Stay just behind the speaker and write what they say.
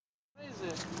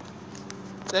it?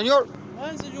 Senor. Why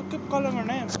is it you keep calling our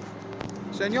names?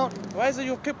 Senor. Why is it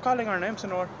you keep calling our names,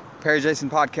 Senor? Parry Jason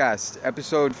Podcast,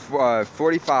 episode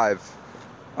 45.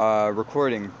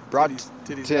 Recording.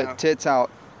 Tits out.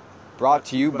 Brought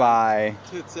to you by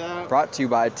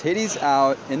Titties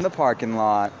Out in the parking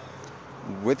lot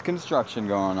with construction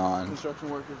going on. Construction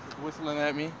workers whistling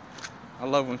at me. I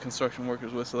love when construction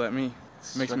workers whistle at me.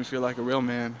 It makes me feel like a real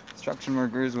man. Construction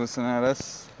workers whistling at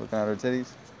us, looking at our titties,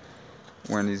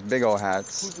 wearing these big old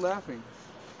hats. Who's laughing?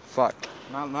 Fuck.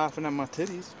 Not laughing at my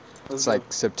titties. It's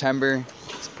like September.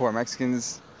 Support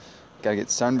Mexicans. Gotta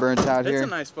get sunburnt out here. It's a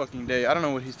nice fucking day. I don't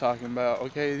know what he's talking about,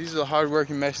 okay? These are the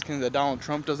hardworking Mexicans that Donald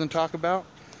Trump doesn't talk about.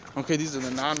 Okay, these are the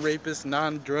non-rapists,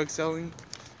 non-drug selling.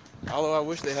 Although I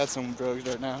wish they had some drugs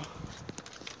right now.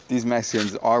 These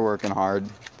Mexicans are working hard.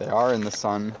 They are in the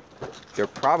sun. They're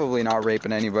probably not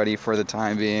raping anybody for the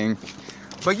time being.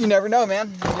 But you never know,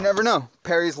 man. You never know.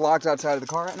 Perry's locked outside of the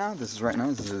car right now. This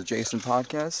is a Jason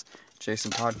Podcast.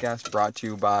 Jason Podcast brought to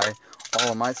you by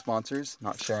all of my sponsors.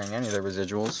 Not sharing any of their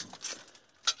residuals.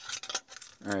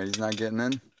 Alright, he's not getting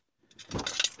in.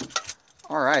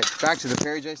 Alright, back to the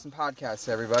Parry Jason Podcast,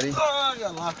 everybody. Oh, I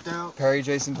got locked out. Parry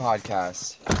Jason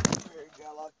Podcast. Parry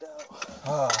got locked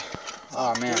out.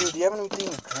 Oh, man. Dude, do you have anything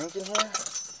to drink in here?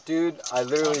 Dude, I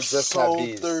literally just have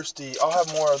these. I'm so thirsty. I'll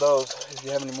have more of those if you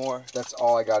have any more. That's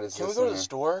all I got is Can this. we go to the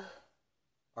store?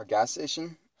 Our gas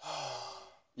station?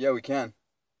 Yeah, we can.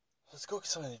 Let's go get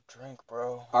something to drink,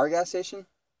 bro. Our gas station?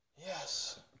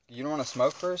 Yes. You don't want to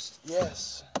smoke first?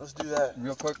 Yes. Let's do that.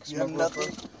 Real quick, You smoke have real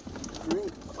nothing? quick.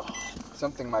 Drink?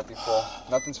 Something might be full.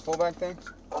 Nothing's full back there?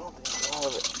 I don't think so. All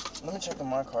of it. Let me check in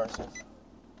my car. See if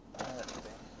I have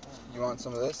anything. You want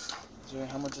some of this?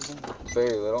 How much is in?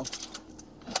 Very little.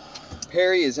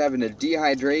 Perry is having a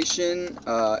dehydration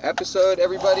episode,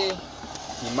 everybody.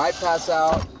 He might pass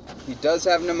out. He does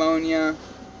have pneumonia.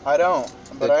 I don't,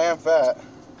 but I am fat.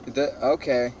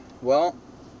 Okay, well,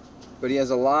 but he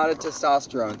has a lot of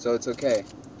testosterone, so it's okay.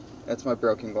 That's my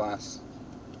broken glass.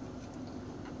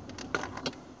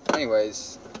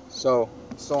 Anyways, so,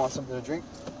 still want something to drink?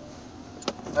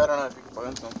 I don't know if you can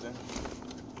find something.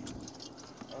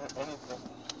 Anything.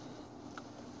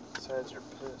 Besides you're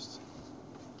pissed.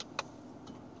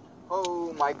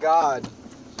 Oh my god.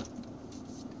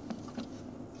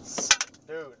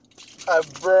 Dude.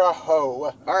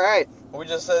 Bro. Alright. We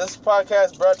just said this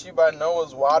podcast brought to you by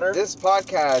Noah's Water. This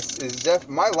podcast is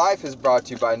my life is brought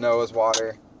to you by Noah's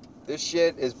Water. This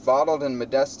shit is bottled in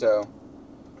Modesto.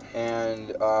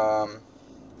 And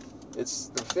it's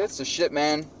the shit,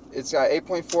 man. It's got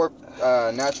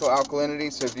 8.4 natural alkalinity,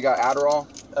 so if you got Adderall.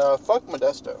 Fuck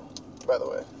Modesto, by the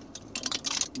way.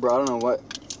 Bro, I don't know what.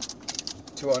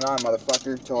 209,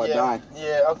 motherfucker, till I die.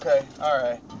 Yeah, okay,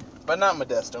 alright. But not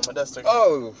Modesto. Modesto.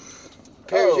 Oh!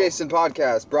 Parry Jason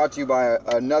Podcast brought to you by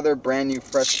another brand new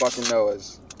fresh fucking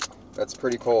Noah's. That's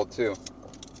pretty cold, too.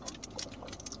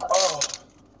 Oh!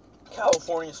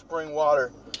 California spring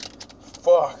water.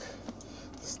 Fuck.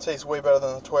 This tastes way better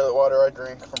than the toilet water I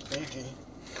drink from Fiji.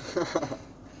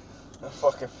 The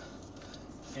fucking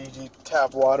Fiji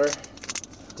tap water.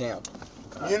 Damn.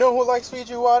 You know who likes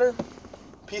Fiji water?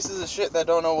 Pieces of shit that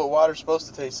don't know what water's supposed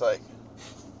to taste like.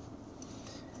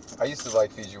 I used to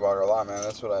like Fiji water a lot, man.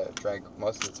 That's what I drank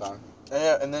most of the time.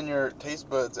 Yeah, and then your taste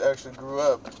buds actually grew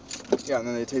up. Yeah, and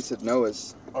then they tasted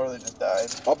Noah's. Or they just died.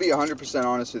 I'll be 100%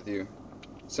 honest with you.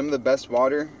 Some of the best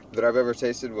water that I've ever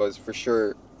tasted was for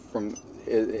sure from...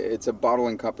 It's a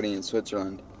bottling company in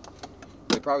Switzerland.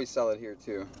 They probably sell it here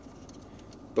too.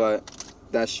 But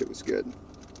that shit was good.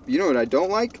 You know what I don't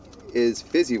like? Is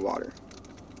fizzy water.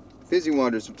 Fizzy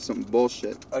water is some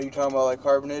bullshit. Are you talking about like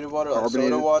carbonated water? Like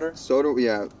soda water? Soda,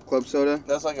 yeah. Club soda.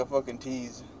 That's like a fucking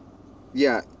tease.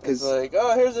 Yeah, because... It's like,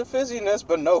 oh, here's the fizziness,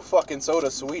 but no fucking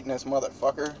soda sweetness,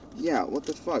 motherfucker. Yeah, what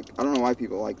the fuck? I don't know why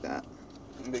people like that.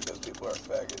 Because people are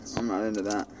faggots. I'm not into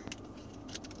that.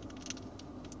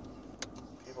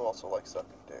 People also like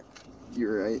sucking dick.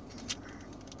 You're right.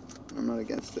 I'm not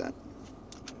against that.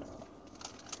 No.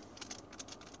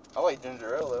 I like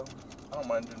ginger ale, though. I don't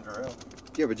mind ginger ale.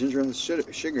 Yeah, but ginger ale has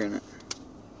sugar in it.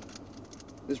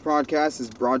 This podcast is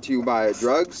brought to you by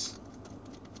drugs.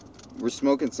 We're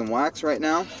smoking some wax right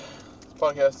now. This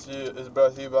podcast is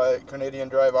brought to you by Canadian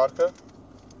Dry Vodka.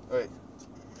 Wait.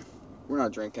 We're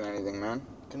not drinking anything, man.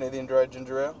 Canadian Dry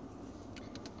Ginger Ale?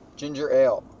 Ginger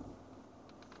ale.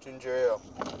 Ginger ale.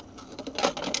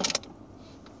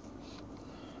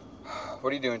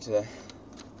 What are you doing today?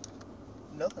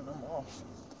 Nothing, I'm off.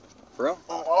 For real?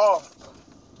 I'm off,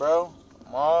 bro.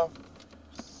 I'm off.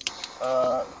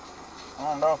 I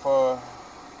don't know if I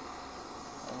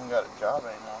even got a job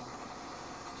anymore.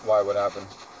 Why? What happened?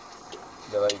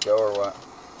 They let you go or what?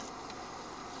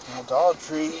 Well, Dollar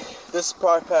Tree. This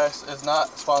podcast is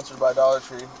not sponsored by Dollar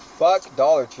Tree. Fuck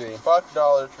Dollar Tree. Fuck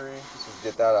Dollar Tree. Just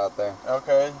get that out there.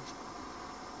 Okay.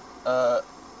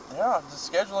 Yeah,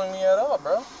 just scheduling me at all,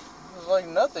 bro. It was like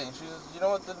nothing. You know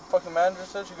what the fucking manager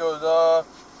said? She goes,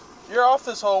 you're off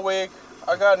this whole week.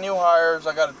 I got new hires.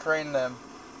 I gotta train them.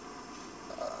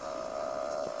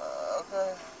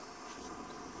 Okay.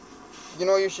 You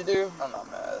know what you should do? I'm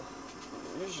not mad.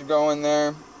 You should go in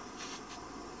there.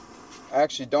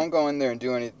 Actually, don't go in there and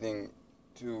do anything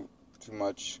too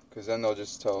much, because then they'll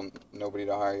just tell nobody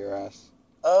to hire your ass.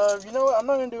 You know what? I'm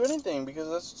not gonna do anything because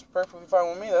that's perfectly fine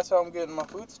with me. That's how I'm getting my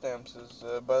food stamps is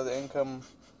by the income.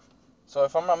 So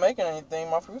if I'm not making anything,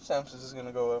 my food stamps is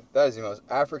gonna go up. That is the most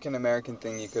African American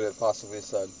thing you could have possibly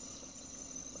said.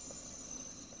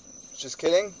 Just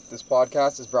kidding. This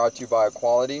podcast is brought to you by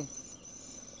Equality.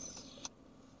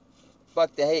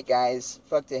 Fuck the hate, guys.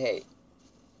 Fuck the hate.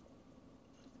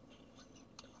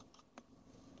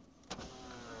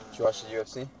 Did you watch the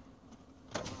UFC?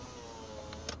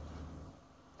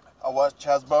 I watched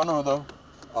Chaz Bono though.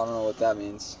 I don't know what that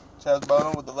means. Chaz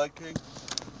Bono with the leg kick,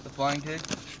 the flying kick.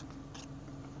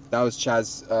 That was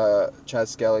Chaz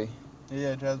Skelly.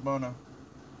 Yeah, Chaz Bono.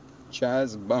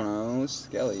 Chaz Bono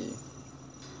Skelly.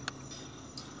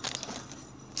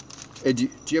 Hey, do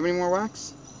you have any more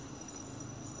wax?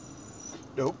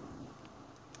 Nope.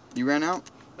 You ran out?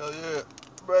 Hell yeah.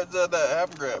 Brad's at that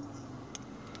half gram.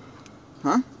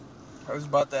 Huh? I was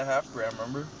about that half gram,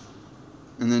 remember?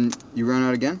 And then you ran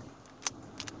out again?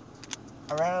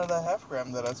 I ran out of that half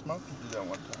gram that I smoked with you that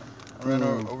one time. I ran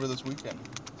over this weekend.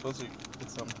 Supposed to get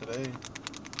some today.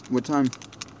 What time?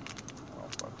 I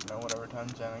don't fucking know. Whatever time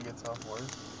Janet gets off work.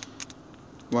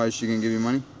 Why, is she gonna give you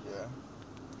money? Yeah.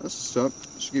 That's what's up.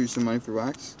 She'll give you some money for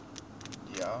wax.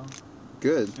 Yeah.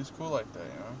 Good. She's cool like that,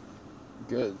 you know?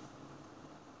 Good.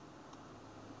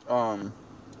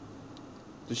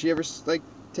 Does she ever, like,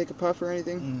 take a puff or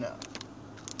anything? No.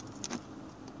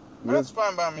 What That's if-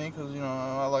 fine by me because, you know,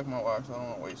 I like my wax. I don't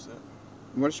want to waste it.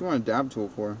 What does she want a dab tool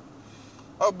for?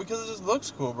 Oh, because it just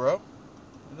looks cool, bro.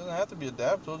 It doesn't have to be a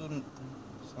dab tool.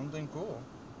 Just something cool.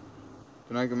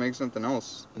 Then I can make something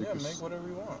else. Yeah, make whatever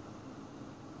you want.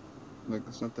 Like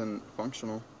something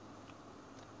functional.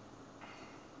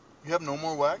 You have no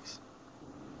more wax?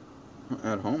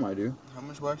 At home, I do. How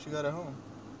much wax you got at home?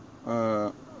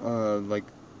 Like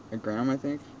a gram, I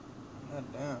think. God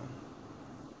damn.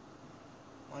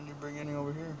 Why'd you bring any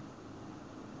over here?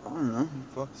 I don't know. You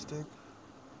fuck stick.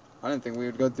 I didn't think we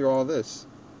would go through all this.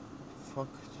 Fuck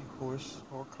you horse,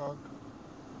 whorecock.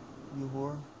 You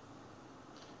whore.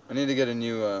 I need to get a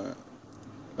new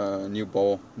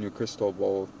bowl, new crystal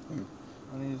bowl thing.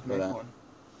 I need to For make that. one.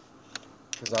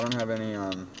 Cause I don't have any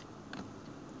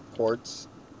ports.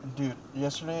 Dude,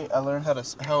 yesterday I learned how a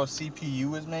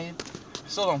CPU is made. I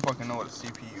still don't fucking know what a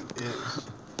CPU is.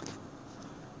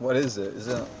 What is it? Is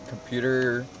it a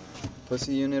computer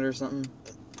pussy unit or something?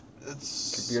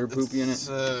 It's Computer poop unit?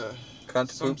 Cunt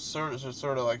some poop?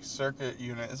 sort of like circuit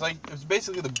unit. It's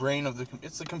basically the brain of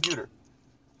it's the computer.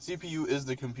 CPU is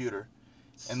the computer,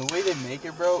 and the way they make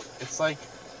it, bro, it's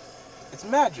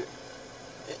magic.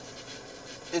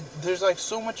 There's like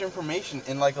so much information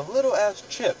in like a little ass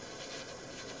chip.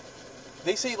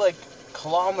 They say like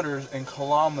kilometers and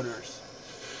kilometers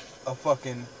of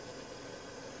fucking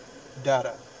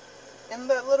data in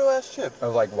that little ass chip.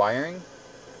 Of like wiring?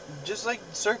 Just like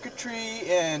circuitry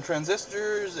and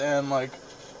transistors and like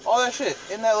all that shit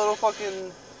in that little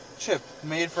fucking chip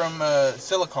made from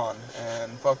silicon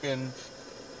and fucking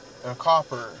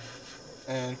copper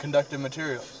and conductive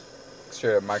materials.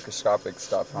 Straight up microscopic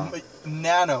stuff, huh?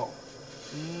 Nanoscopic.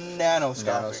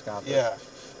 Nanoscopic. Yeah.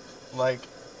 Like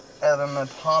at an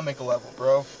atomic level,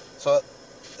 bro. So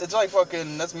it's like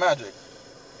fucking, that's magic.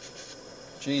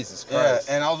 Jesus Yeah, Christ.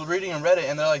 and I was reading on Reddit,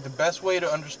 and they're like, the best way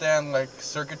to understand like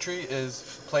circuitry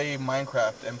is play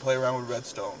Minecraft and play around with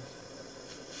redstone.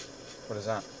 What is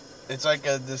that? It's like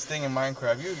this thing in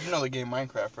Minecraft. You know the game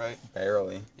Minecraft, right?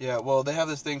 Barely. Yeah, well, they have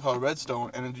this thing called redstone,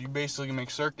 and you basically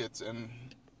make circuits, and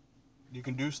you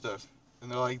can do stuff. And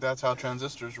they're like, that's how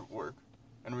transistors work,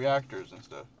 and reactors and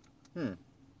stuff.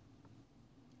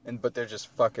 But they're just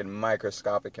fucking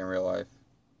microscopic in real life.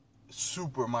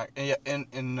 Super in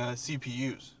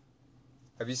CPUs.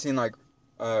 Have you seen like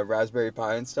Raspberry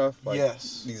Pi and stuff? Like,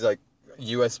 yes. These like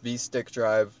USB stick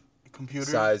drive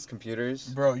sized computers.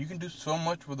 Bro, you can do so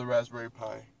much with a Raspberry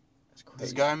Pi. That's crazy.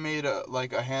 This guy made a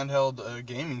handheld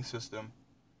gaming system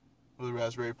with a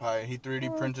Raspberry Pi. He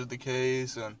 3D printed the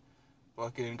case and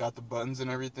fucking got the buttons and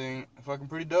everything. Fucking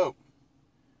pretty dope.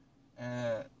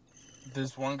 And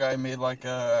this one guy made like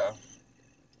a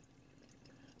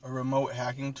remote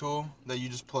hacking tool that you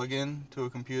just plug in to a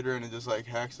computer and it just like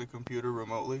hacks the computer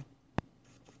remotely.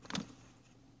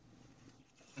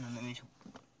 And then you can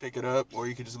pick it up, or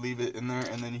you could just leave it in there,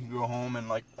 and then you can go home and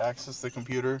like access the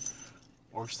computer,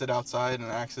 or sit outside and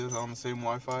access it on the same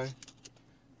Wi-Fi.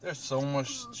 There's so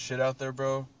much shit out there,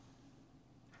 bro.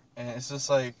 And it's just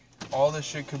like all this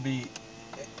shit could be,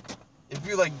 if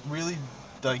you like really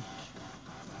like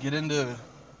get into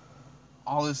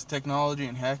all this technology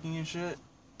and hacking and shit,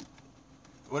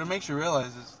 what it makes you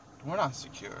realize is we're not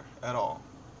secure at all.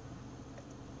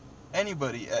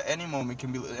 Anybody at any moment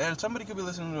can be, and somebody could be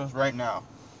listening to us right now.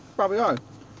 Probably are.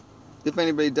 If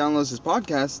anybody downloads this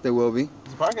podcast, they will be. Is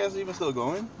the podcast even still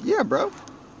going? Yeah, bro.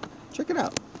 Check it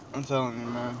out. I'm telling you,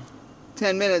 man.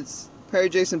 10 minutes. Perry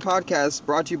Jason podcast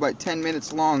brought to you by 10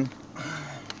 minutes long.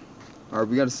 Alright,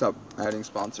 we gotta stop adding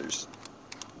sponsors.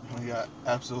 We got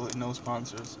absolutely no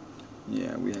sponsors.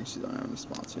 Yeah, we actually don't have any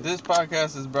sponsors. This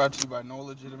podcast is brought to you by no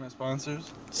legitimate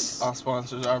sponsors. All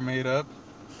sponsors are made up.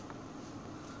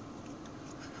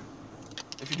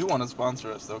 If you do want to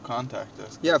sponsor us, though, contact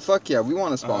us. Yeah, fuck yeah, we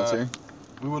want a sponsor.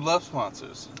 We would love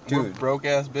sponsors. Dude. We're broke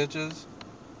ass bitches.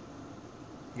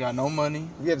 We got no money.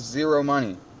 We have zero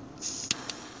money.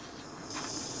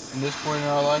 In this point in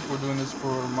our life, we're doing this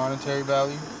for monetary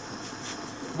value.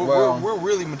 But Well, we're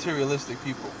really materialistic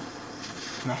people.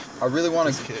 No, I really want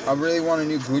just kidding. a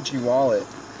new Gucci wallet.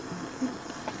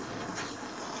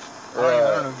 I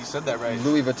don't know if you said that right.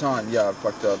 Louis Vuitton. Yeah, I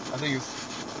fucked up. I think it's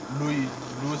Louis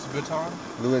Vuitton.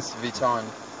 Louis Vuitton.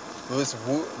 Louis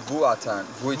Vuitton.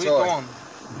 Vuitton.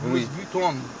 Louis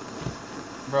Vuitton.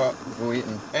 Bro.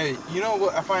 Vuitton. Hey, you know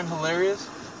what I find hilarious?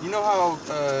 You know how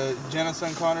Jenna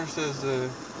Sun Connor says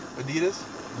Adidas?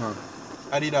 Huh.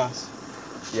 Adidas.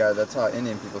 Yeah, that's how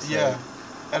Indian people say Yeah. it.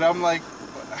 And I'm like,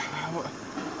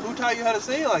 who taught you how to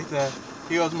say it like that?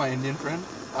 He goes, my Indian friend.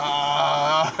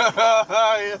 Ah.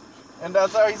 And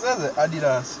that's how he says it.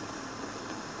 Adidas.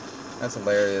 That's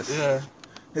hilarious. Yeah.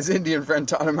 His Indian friend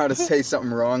taught him how to say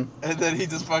something wrong. And then he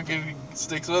just fucking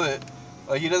sticks with it.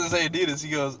 Like, he doesn't say Adidas, he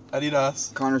goes,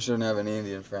 Adidas. Connor shouldn't have any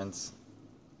Indian friends.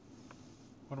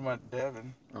 What am I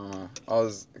dabbing? I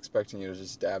was expecting you to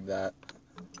just dab that.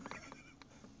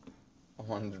 I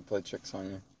wanted to play tricks on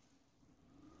you.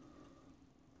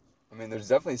 I mean, there's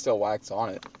definitely still wax on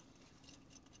it.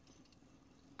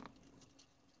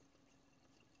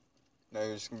 No,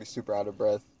 you're just gonna be super out of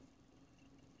breath.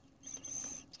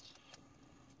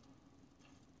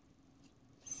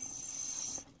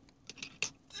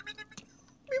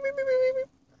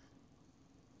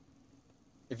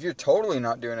 If you're totally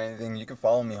not doing anything, you can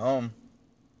follow me home.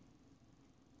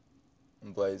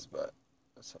 I'm Blaze, but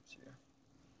that's up to you.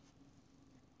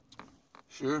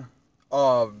 Sure.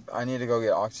 Oh, I need to go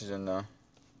get oxygen though.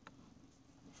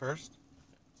 First?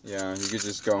 Yeah, you could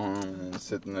just go home and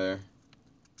sit in there.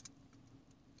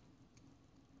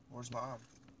 Where's Mom?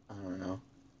 I don't know.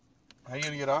 How you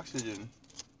gonna get oxygen?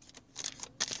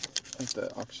 At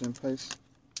the oxygen place?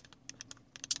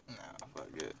 Nah, fuck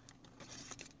it.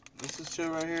 Let's just chill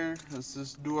right here. Let's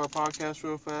just do our podcast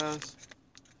real fast.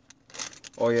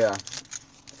 Oh yeah,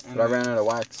 And but I ran out of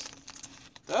wax.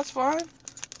 That's fine.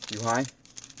 You high?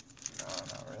 No,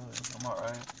 not really. I'm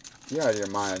alright. You're out of your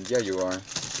mind. Yeah, you are.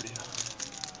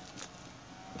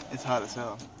 It's hot as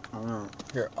hell. I don't know.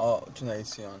 Here, I'll turn the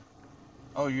AC on.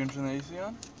 Oh, you're turning the AC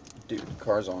on? Dude,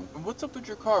 car's on. What's up with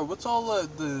your car? What's all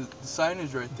the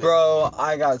signage right there? Bro,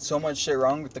 I got so much shit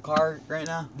wrong with the car right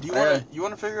now. Do you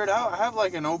wanna figure it out? I have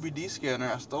like an OBD scanner.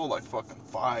 I stole like fucking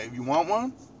 5. You want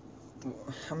one?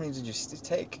 How many did you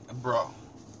take? Bro,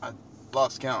 I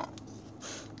lost count.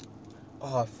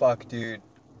 Oh, fuck, dude.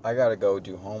 I gotta go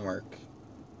do homework.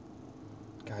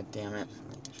 God damn it.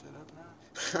 Shut up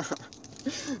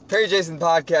now. Perry Jason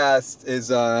podcast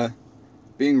is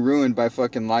being ruined by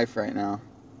fucking life right now.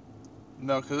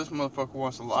 No, because this motherfucker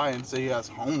wants to lie and say he has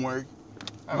homework.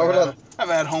 I Hold up.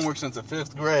 haven't had homework since the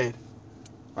 5th grade.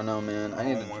 I know, man.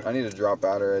 Homework. I need to drop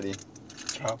out already.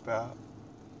 Drop out.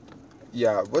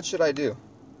 Yeah, what should I do?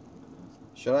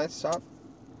 Should I stop?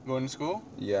 Going to school?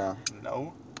 Yeah.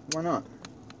 No. Why not?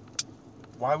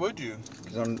 Why would you?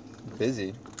 Because I'm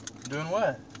busy. Doing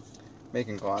what?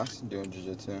 Making class, doing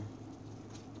jiu-jitsu.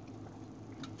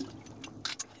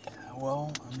 Yeah,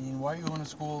 well, I mean, why are you going to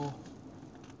school?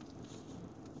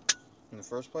 In the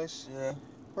first place? Yeah.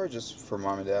 Or just for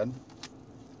mom and dad?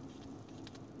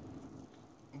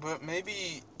 But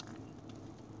maybe...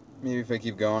 Maybe if I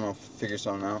keep going, I'll figure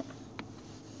something out.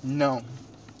 No.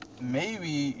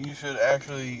 Maybe you should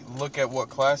actually look at what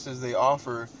classes they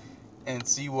offer and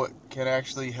see what can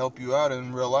actually help you out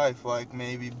in real life. Like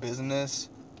maybe business,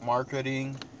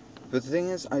 marketing. But the thing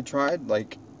is, I tried,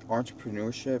 like,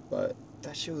 entrepreneurship, but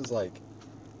that shit was like,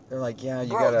 they're like, yeah, you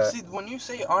Bro, gotta. see, when you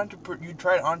say you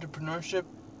tried entrepreneurship,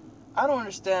 I don't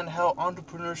understand how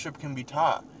entrepreneurship can be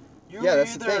taught. You're Yeah,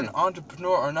 that's the either thing. an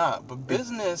entrepreneur or not, but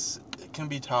business can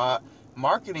be taught,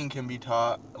 marketing can be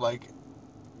taught, like,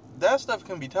 that stuff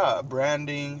can be taught,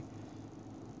 branding.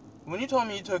 When you told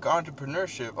me you took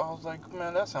entrepreneurship, I was like,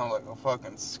 man, that sounds like a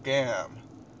fucking scam.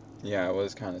 Yeah, it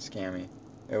was kind of scammy.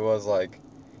 It was like,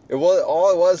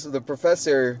 all it was, the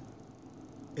professor,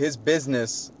 his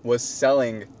business was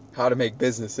selling how to make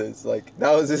businesses. Like,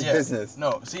 that was his business.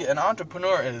 No, see, an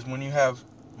entrepreneur is when you have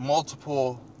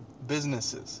multiple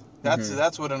businesses.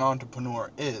 That's what an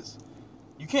entrepreneur is.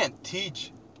 You can't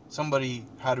teach somebody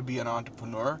how to be an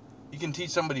entrepreneur. You can teach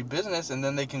somebody business, and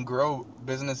then they can grow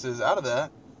businesses out of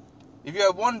that. If you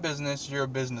have one business, you're a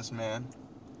businessman.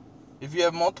 If you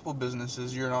have multiple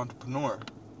businesses, you're an entrepreneur.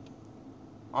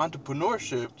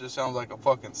 Entrepreneurship just sounds like a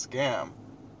fucking scam.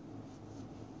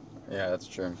 Yeah, that's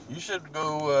true. You should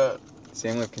go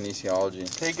Same with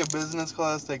kinesiology. take a business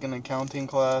class, take an accounting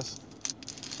class,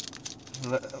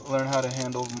 learn how to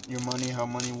handle your money, how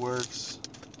money works.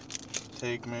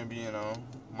 Take maybe,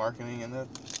 marketing and that.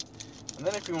 And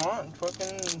then if you want,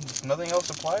 fucking nothing else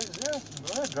applies, yeah,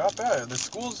 go ahead, drop out.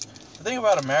 The thing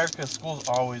about America, school's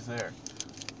always there.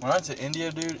 When I went to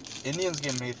India, dude, Indians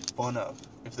get made fun of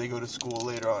if they go to school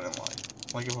later on in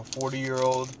life. Like if a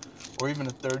 40-year-old or even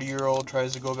a 30-year-old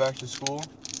tries to go back to school,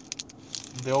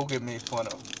 they'll get made fun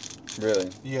of. Really?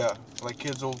 Yeah, like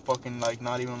kids will fucking like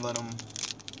not even let them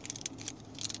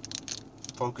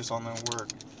focus on their work.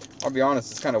 I'll be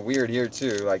honest, it's kind of weird here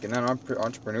too. Like in that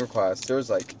entrepreneur class, there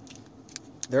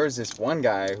was this one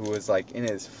guy who was like in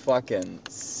his fucking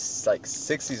like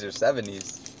 60s or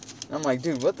 70s. And I'm like,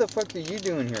 dude, what the fuck are you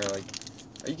doing here? Like,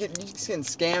 you just getting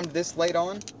scammed this late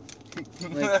on?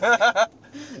 Like,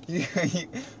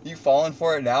 you falling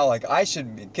for it now? Like,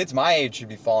 kids my age should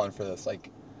be falling for this. Like,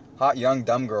 hot young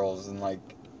dumb girls and like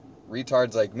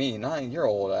retards like me. Nah, you're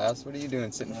old ass. What are you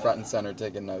doing sitting front and center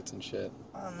taking notes and shit?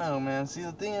 I don't know, man. See,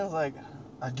 the thing is, like,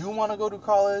 I do want to go to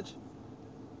college.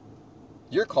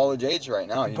 You're college age right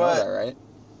now. You know that, right?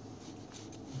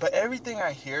 But everything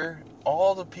I hear,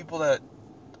 all the people that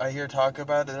I hear talk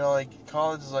about it, they're like,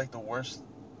 college is like the worst.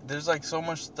 There's like so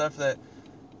much stuff that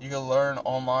you can learn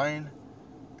online.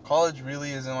 College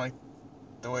really isn't like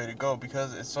the way to go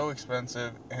because it's so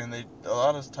expensive, and a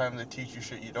lot of times they teach you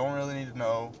shit you don't really need to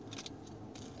know.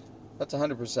 That's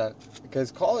 100%.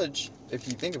 Because college, if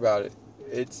you think about it,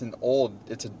 it's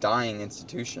a dying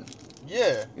institution.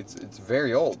 Yeah. It's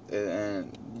very old,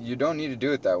 and you don't need to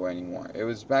do it that way anymore. It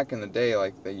was back in the day,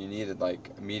 like, that you needed,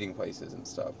 like, meeting places and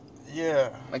stuff. Yeah.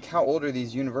 Like, how old are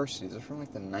these universities? They're from,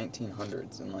 like, the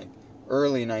 1900s and, like,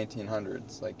 early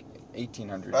 1900s, like,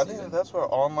 1800s I think even. that's where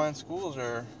online schools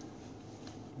are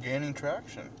gaining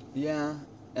traction. Yeah,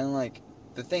 and, like,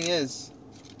 the thing is,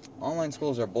 online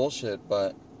schools are bullshit,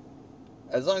 but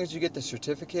as long as you get the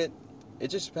certificate, it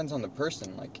just depends on the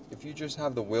person. Like, if you just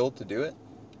have the will to do it,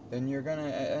 then you're going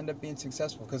to end up being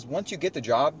successful. Because once you get the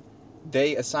job,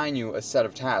 they assign you a set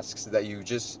of tasks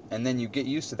and then you get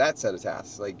used to that set of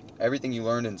tasks. Like, everything you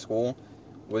learned in school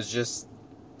was just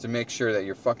to make sure that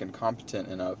you're fucking competent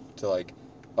enough to, like,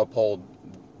 uphold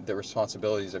the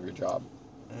responsibilities of your job.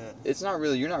 Yeah.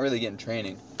 You're not really getting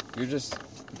training. You're just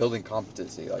building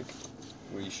competency, like,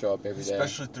 where you show up every day.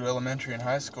 Especially through elementary and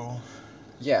high school.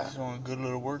 Yeah. So good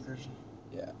little workers.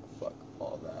 Yeah, fuck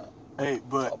all that. Hey, It's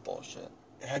but all bullshit.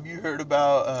 have you heard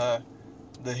about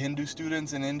the Hindu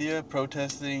students in India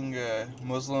protesting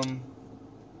Muslim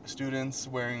students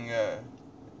wearing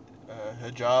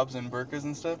hijabs and burqas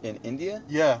and stuff? In India?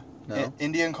 Yeah. No.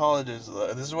 Indian colleges.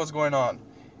 This is what's going on.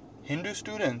 Hindu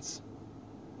students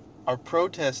are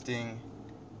protesting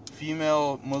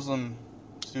female Muslim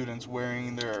students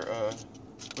wearing their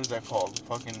what is that called?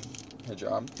 Fucking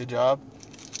hijab.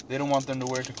 They don't want them to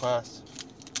wear it to class.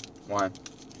 Why?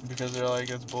 Because they're like,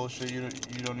 it's bullshit. You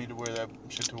don't need to wear that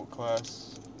shit to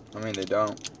class. I mean, they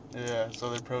don't. Yeah, so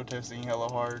they're protesting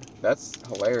hella hard. That's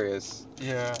hilarious.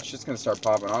 Yeah. Shit's gonna start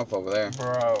popping off over there.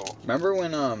 Bro. Remember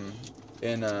when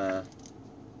in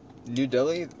New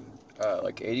Delhi,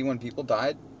 like 81 people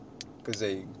died because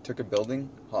they took a building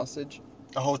hostage?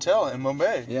 A hotel in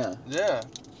Mumbai. Yeah. Yeah.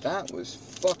 That was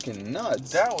fucking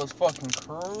nuts. That was fucking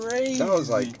crazy. That was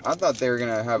like, I thought they were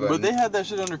gonna have But they had that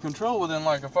shit under control within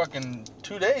like a fucking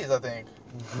 2 days, I think.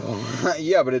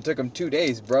 Yeah, but it took them 2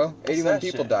 days, bro. 81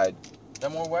 people died.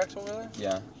 That more wax over there?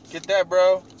 Yeah. Get that,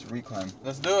 bro. It's a reclaim.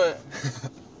 Let's do it.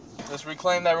 Let's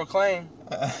reclaim that reclaim.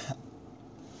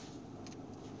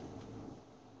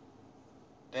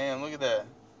 Damn, look at that.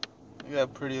 Look at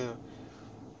that pretty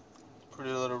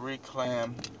little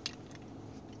reclaim.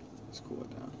 Let's cool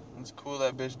it down. Let's cool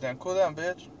that bitch down. Cool down,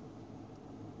 bitch.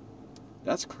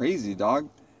 That's crazy, dog.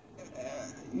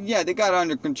 Yeah, they got it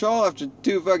under control after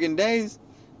 2 fucking days.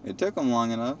 It took them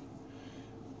long enough.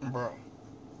 Bro.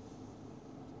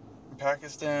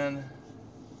 Pakistan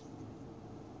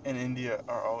and India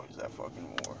are always at fucking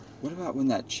war. What about when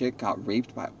that chick got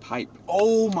raped by a pipe?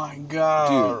 Oh my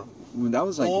god. Dude, that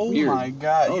was like oh weird. Oh my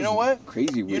god. You know what?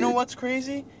 Crazy weird. You know what's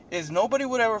crazy? Is nobody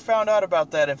would ever found out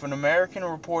about that if an American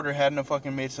reporter hadn't have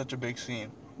fucking made such a big scene.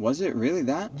 Was it really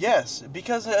that? Yes,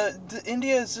 because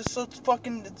India is just so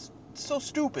fucking, it's so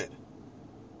stupid.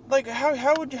 Like, how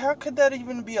could that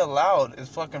even be allowed? It's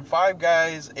fucking 5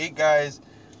 guys, 8 guys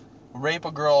rape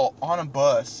a girl on a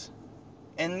bus,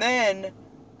 and then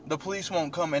the police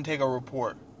won't come and take a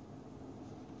report.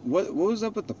 What was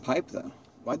up with the pipe though?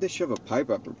 Why'd they shove a pipe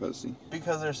up her pussy?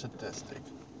 Because they're sadistic.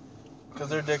 Because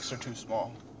their dicks are too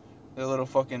small. They're little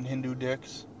fucking Hindu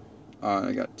dicks.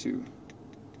 I got too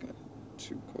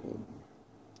cold.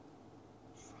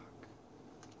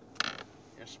 Fuck.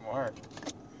 You're smart.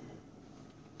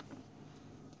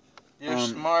 You're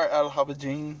smart,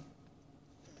 Al-Habajin.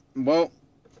 Well,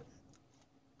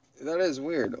 that is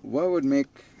weird.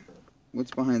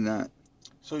 What's behind that?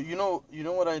 So you know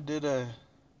what I did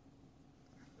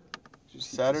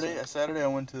Saturday? Saturday I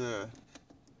went to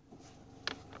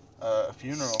a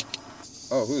funeral.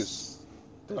 Oh, who's?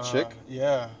 The chick?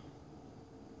 Yeah.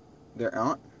 Their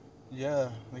aunt? Yeah,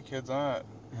 the kid's aunt.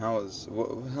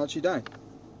 How'd she die?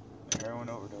 Heroin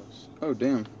overdose. Oh,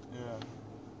 damn. Yeah.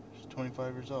 She's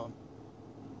 25 years old.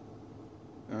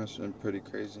 That's been pretty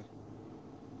crazy.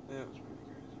 It was pretty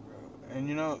crazy, bro.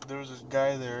 And there was this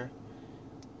guy there.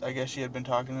 I guess she had been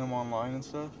talking to him online and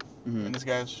stuff. Mm-hmm. And this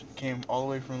guy came all the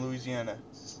way from Louisiana.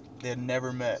 They had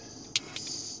never met.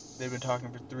 They've been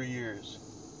talking for 3 years.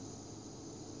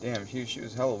 Damn, she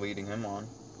was hella leading him on.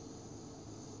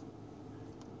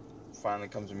 Finally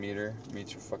comes to meet her.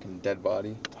 Meets her fucking dead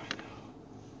body. I know.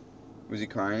 Was he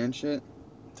crying and shit?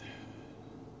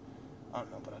 I don't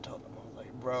know, but I told him, I was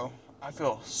like, bro, I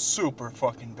feel super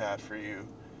fucking bad for you.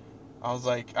 I was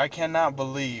like, I cannot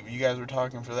believe you guys were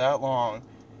talking for that long.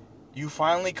 You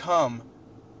finally come.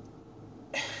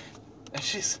 And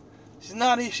she's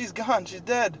gone. She's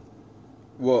dead.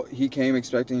 Well, he came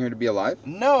expecting her to be alive?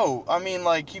 No, I mean,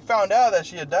 like, he found out that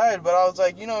she had died, but I was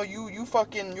like, you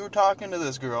were talking to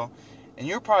this girl, and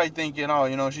you're probably thinking,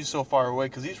 oh, she's so far away,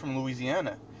 because he's from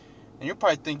Louisiana, and you're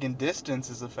probably thinking distance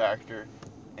is a factor,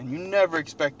 and you never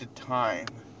expected time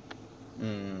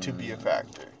to be a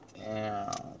factor. Damn.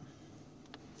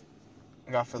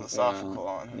 I got philosophical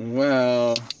on him.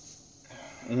 Well,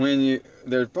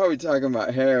 they're probably talking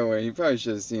about heroin, you probably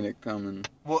should have seen it coming.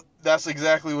 Well, that's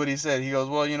exactly what he said. He goes,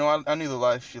 well, I knew the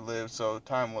life she lived, so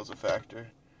time was a factor.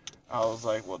 I was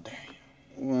like, well, damn.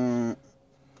 Well,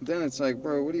 then it's like,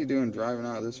 bro, what are you doing driving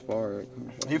out this far?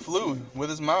 He flew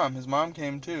with his mom. His mom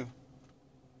came too.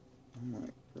 I'm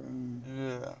like, bro.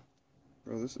 Yeah.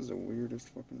 Bro, this is the weirdest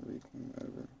fucking reclaim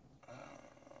ever.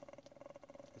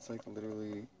 It's like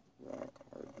literally rock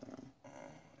hard now. Oh,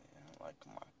 yeah, like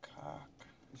my cock.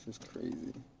 It's just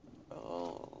crazy.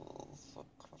 Oh, so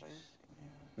crazy.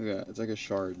 Look at that. It's like a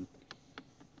shard.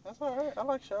 That's alright. I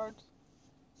like shards.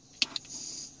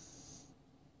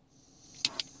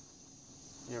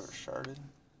 You ever sharded?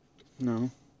 No.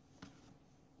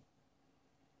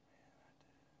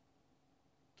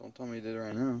 Don't tell me you did it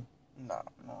right now. No.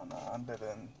 I did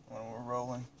it when we're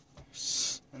rolling.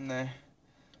 In there.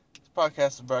 This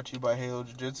podcast is brought to you by Halo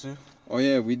Jiu-Jitsu. Oh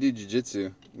yeah, we do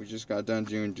jiu-jitsu. We just got done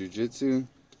doing jiu-jitsu.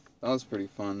 That was pretty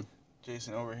fun.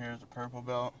 Jason over here is a purple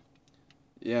belt.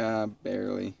 Yeah,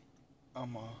 barely.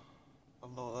 I'm a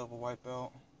low-level white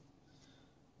belt.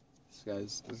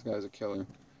 This guy's a killer.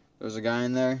 There's a guy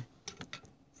in there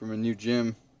from a new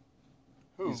gym.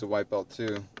 Who? He's a white belt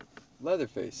too.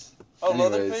 Leatherface. Oh,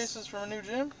 Anyways, Leatherface is from a new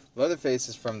gym? Leatherface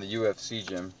is from the UFC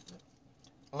gym.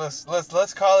 Let's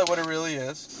call it what it really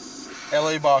is.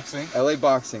 LA Boxing. LA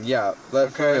Boxing, yeah.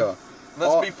 For real.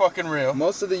 Let's be fucking real.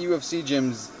 Most of the UFC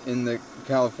gyms in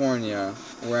California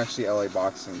were actually LA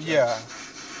Boxing gyms. Yeah.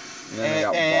 And then they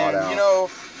got bought out.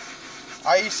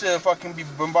 I used to fucking be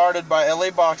bombarded by LA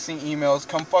Boxing emails.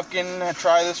 Come fucking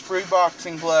try this free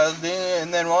boxing class.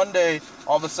 And then one day,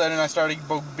 all of a sudden, I started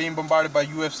being bombarded by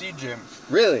UFC gyms.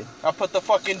 Really? I put the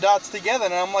fucking dots together,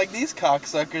 and I'm like, these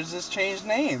cocksuckers just changed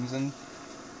names, and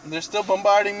they're still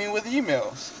bombarding me with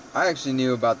emails. I actually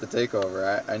knew about the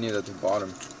takeover. I knew that they bought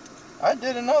him. I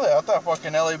didn't know that. I thought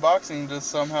fucking LA Boxing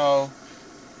just somehow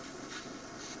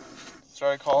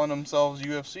started calling themselves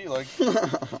UFC, like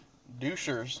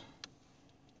douchers.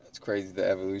 It's crazy, the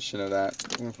evolution of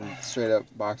that. Went from straight up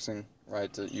boxing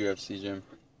right to UFC gym.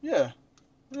 Yeah.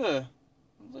 Yeah.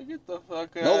 I was like, get the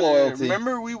fuck out No of loyalty. here.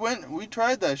 Remember, we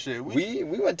tried that shit. We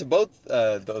went to both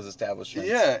those establishments.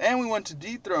 Yeah, and we went to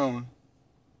Dethrone.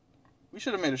 We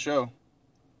should have made a show.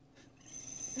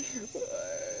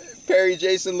 Parry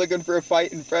Jason looking for a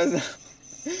fight in Fresno.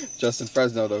 Just in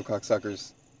Fresno, though,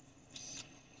 cocksuckers.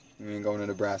 I mean, going to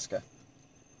Nebraska.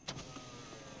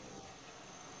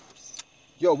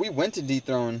 Yo, we went to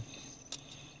Dethrone.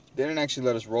 They didn't actually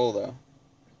let us roll, though.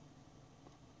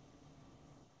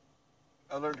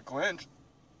 I learned to clinch.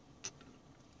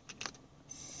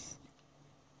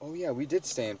 Oh, yeah, we did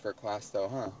stay in for a class, though,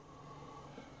 huh?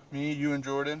 Me, you, and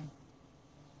Jordan.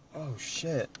 Oh,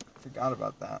 shit. Forgot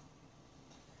about that.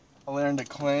 I learned to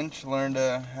clinch, learned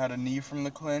how to knee from the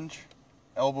clinch,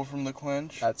 elbow from the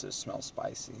clinch. That just smells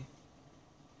spicy.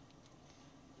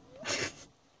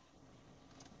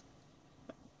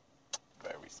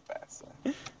 Very spicy.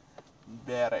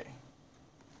 Very.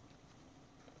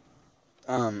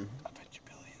 I bet you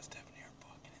Billy and Stephanie are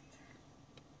fucking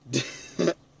in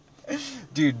there.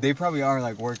 Dude, they probably are,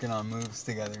 like, working on moves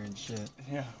together and shit.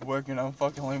 Yeah, working on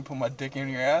fucking, let me put my dick in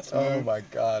your ass. Oh, move. my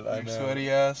God, I You know. sweaty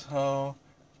asshole.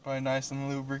 Probably nice and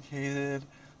lubricated.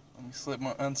 Let me slip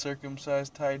my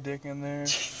uncircumcised tight dick in there.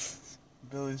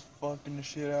 Billy's fucking the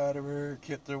shit out of her.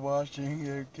 Kids are watching.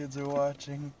 Their kids are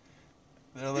watching.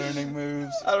 They're learning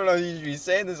moves. I don't know if you should be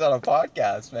saying this on a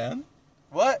podcast, man.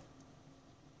 What?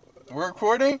 We're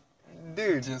recording?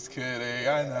 Dude. Just kidding.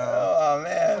 I know. Oh, I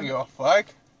man. don't give a fuck.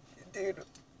 Dude,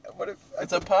 what if...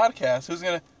 It's a podcast. Who's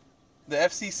gonna... The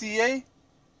FCCA?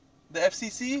 The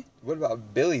FCC? What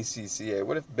about Billy CCA?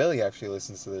 What if Billy actually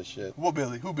listens to this shit? What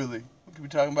Billy? Who Billy? We could be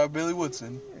talking about Billy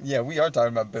Woodson. Yeah, we are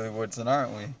talking about Billy Woodson,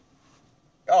 aren't we?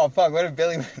 Oh, fuck, what if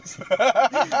Billy was...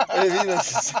 what if he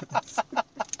listens to this?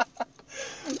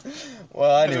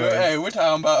 Well, anyway. Hey, we're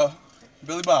talking about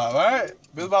Billy Bob, alright?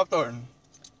 Billy Bob Thornton.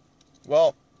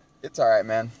 Well, it's alright,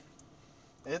 man.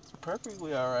 It's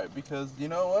perfectly alright because, you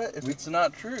know what? If it's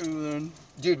not true, then...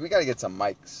 Dude, we gotta get some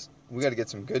mics. We gotta get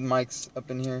some good mics up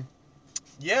in here.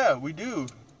 Yeah, we do.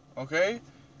 Okay?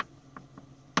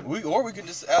 We could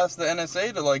just ask the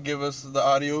NSA to, like, give us the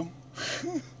audio.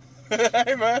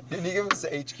 Hey, man. Can you give us the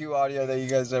HQ audio that you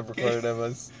guys have recorded of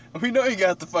us? We know you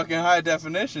got the fucking high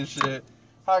definition shit.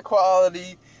 High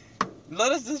quality.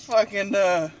 Let us just fucking,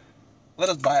 let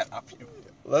us buy it off you.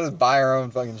 Let us buy our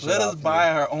own fucking shit. Let us off buy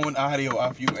you. our own audio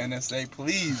off you, NSA,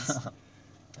 please.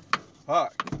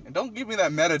 Fuck. And don't give me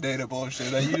that metadata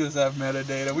bullshit that you just have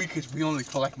metadata. We only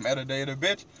collect metadata,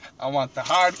 bitch. I want the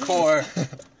hardcore.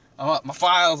 I want my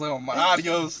files. I want my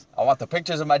audios. I want the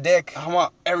pictures of my dick. I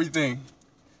want everything.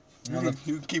 I You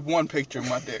can keep one picture of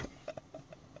my dick.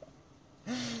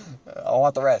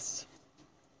 want the rest.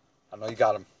 I know you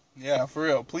got them. Yeah, for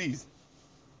real, please.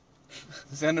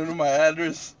 Send them to my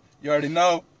address. You already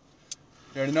know.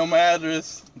 You already know my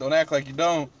address. Don't act like you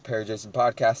don't.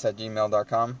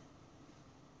 ParryJasonPodcast@gmail.com.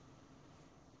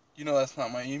 You know that's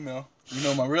not my email. You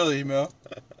know my real email.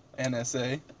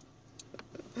 NSA.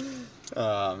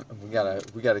 We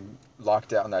gotta lock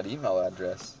down that email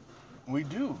address. We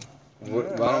do. I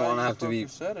don't want to have to be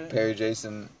Parry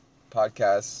Jason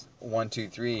Podcast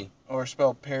 123. Or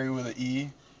spell Parry with an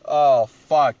E. Oh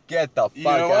fuck! Get the fuck You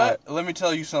know out! what? Let me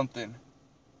tell you something.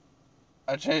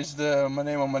 I changed my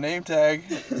name on my name tag.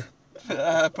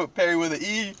 I put Parry with an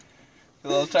E.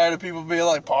 Because I was tired of people being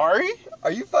like, Parry? Are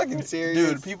you fucking serious?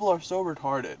 Dude, people are so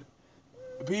retarded.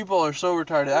 People are so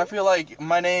retarded. I feel like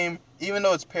my name, even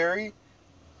though it's Parry,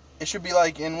 it should be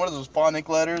like in, what are those phonic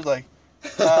letters? Like,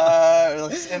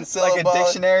 in syllable. Like a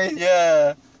dictionary?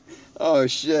 Yeah. Oh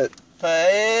shit!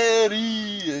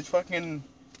 Parry. It's fucking...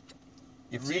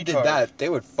 If retard. you did that, they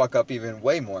would fuck up even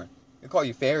way more. They call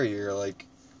you Fairy or like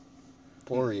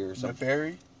Pori or something.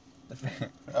 Parry?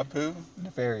 Apu?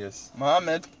 Nefarious.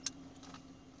 Muhammad.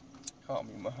 Call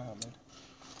me Muhammad.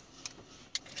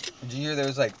 Did you hear there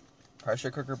was like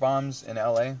pressure cooker bombs in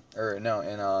LA? Or no,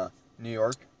 in New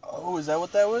York? Oh, is that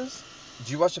what that was? Did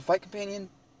you watch The Fight Companion?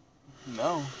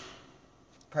 No.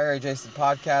 Parry Jason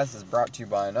Podcast is brought to you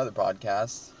by another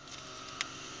podcast.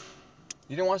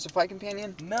 You didn't watch The Fight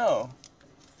Companion? No.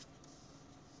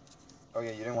 Oh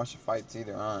yeah, you didn't watch the fights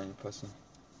either, huh, you pussy?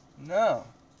 No.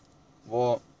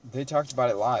 Well, they talked about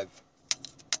it live.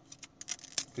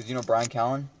 Because you know Brian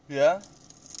Callen? Yeah?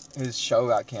 His show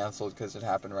got canceled because it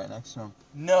happened right next to him.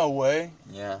 No way.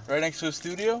 Yeah. Right next to a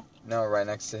studio? No, right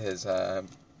next to his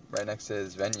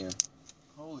venue.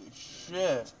 Holy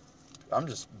shit. I'm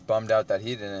just bummed out that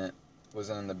he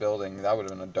wasn't in the building. That would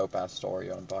have been a dope ass story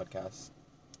on a podcast.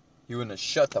 He wouldn't have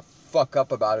shut the fuck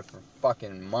up about it for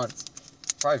fucking months.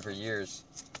 Probably for years.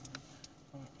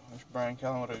 I wish Brian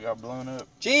Callen would have got blown up.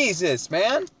 Jesus,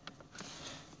 man.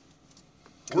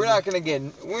 We're not gonna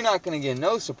get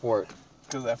no support.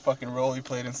 Because of that fucking role he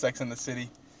played in Sex and the City.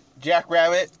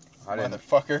 Jackrabbit.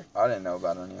 Motherfucker. I didn't know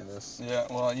about any of this. Yeah,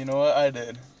 well, you know what? I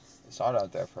did. It's hot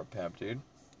out there for a pimp, dude.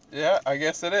 Yeah, I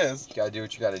guess it is. You gotta do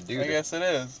what you gotta do. I guess it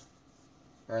is.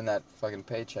 Earn that fucking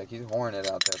paycheck. He's whoring it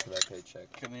out there for that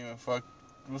paycheck. Couldn't even fuck.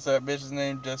 What's that bitch's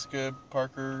name? Jessica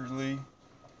Parker Lee?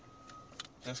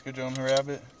 Jessica Jones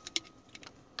Rabbit?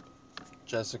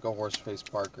 Jessica Horseface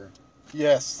Parker.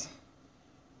 Yes.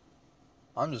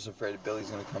 I'm just afraid Billy's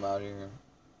gonna come out here.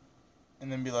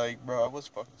 And then be like, bro, I was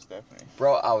fucking Stephanie.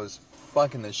 Bro, I was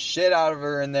fucking the shit out of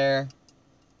her in there.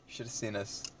 Should have seen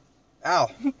us.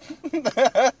 Ow.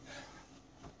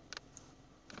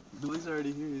 Billy's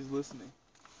already here. He's listening.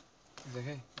 He's like,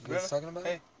 hey, you guys talking about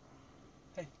it?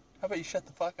 Hey, how about you shut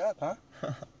the fuck up, huh?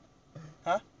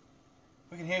 Huh?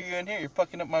 We can hear you in here. You're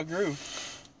fucking up my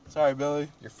groove. Sorry, Billy.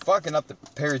 You're fucking up the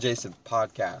Parry Jason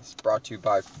podcast. Brought to you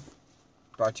by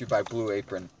Blue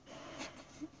Apron.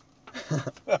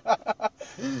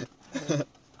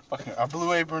 Fucking, I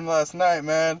Blue Apron last night,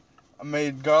 man. I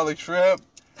made garlic shrimp.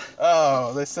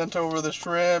 Oh, they sent over the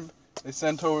shrimp. They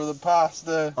sent over the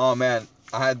pasta. Oh man,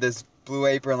 I had this Blue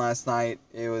Apron last night.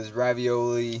 It was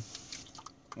ravioli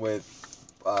with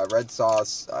red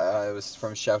sauce. It was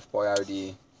from Chef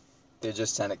Boyardee. They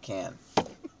just sent a can.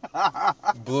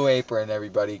 Blue Apron,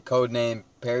 everybody. Codename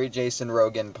Parry Jason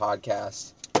Rogan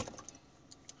podcast.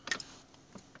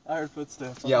 I heard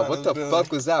footsteps. Yeah, what the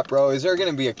fuck was that, bro? Is there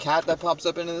gonna be a cat that pops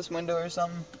up into this window or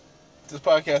something? This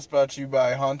podcast brought to you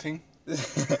by Haunting.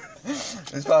 This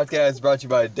podcast is brought to you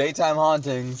by Daytime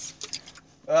Hauntings.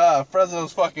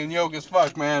 Fresno's fucking yoke as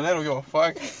fuck, man. They don't give a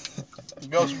fuck.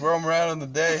 Ghosts roam around in the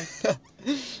day.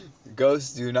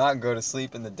 Ghosts do not go to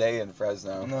sleep in the day in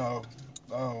Fresno. No.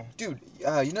 Oh. Dude,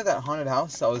 you know that haunted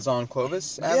house that was on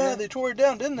Clovis Avenue? Yeah, they tore it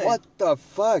down, didn't they? What the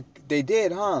fuck? They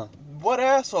did, huh? What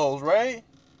assholes, right?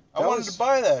 I wanted to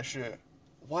buy that shit.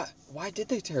 What? Why did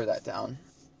they tear that down?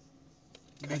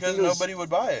 Because nobody would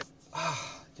buy it.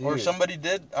 Dude. Or somebody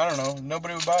did. I don't know.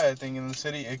 Nobody would buy it, I think, in the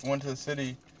city. It went to the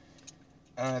city.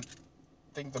 And I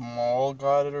think the mall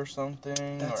got it or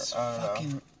something. That's I don't fucking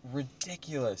know.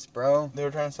 ridiculous, bro. They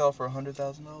were trying to sell it for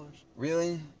 $100,000.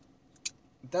 Really?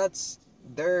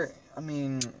 They're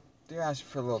asking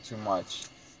for a little too much.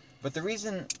 But the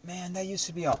reason, man, that used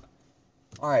to be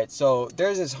Alright, so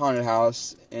there's this haunted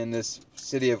house in this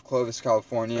city of Clovis,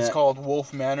 California. It's called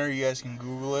Wolf Manor. You guys can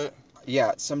Google it.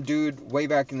 Yeah, some dude way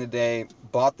back in the day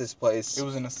bought this place. It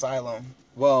was an asylum.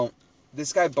 Well,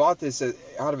 this guy bought this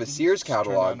out of a Sears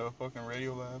catalog. Turned into a fucking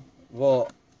radio lab. Well,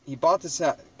 he bought this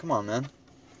out. Come on, man.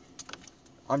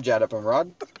 I'm Jad Up and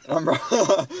Rod. I'm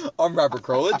Robert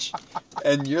Krolich.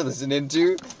 And you're listening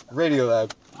to Radio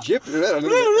Lab. That's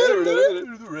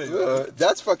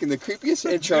fucking the creepiest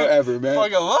intro ever, man. I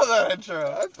fucking love that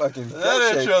intro.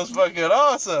 That intro's fucking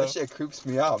awesome. That shit creeps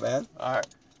me out, man. Alright.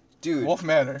 Dude. Wolf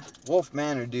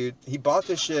Manor, dude. He bought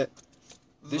this shit.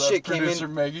 This shit came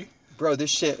in. Maggie. Bro, this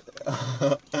shit.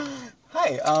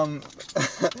 Hi,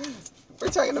 we're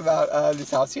talking about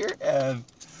this house here, and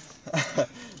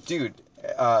dude,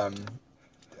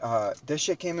 this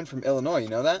shit came in from Illinois. You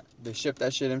know that? They shipped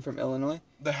that shit in from Illinois.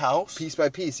 The house? Piece by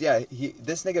piece, yeah.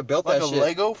 This nigga built like that shit.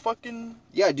 Like a Lego fucking?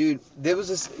 Yeah, dude. There was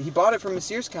this. He bought it from a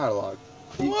Sears catalog.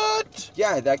 What?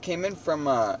 Yeah, that came in from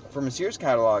a Sears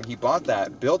catalog. He bought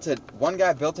that, built it. One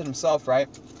guy built it himself, right?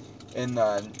 In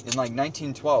like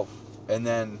 1912, and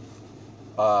then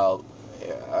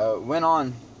went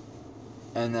on,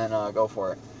 and then go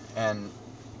for it, and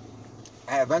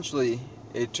eventually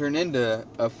it turned into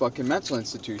a fucking mental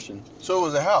institution. So it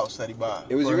was a house that he bought.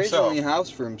 It was for originally himself. a house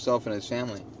for himself and his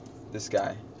family. This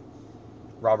guy,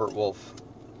 Robert Wolf.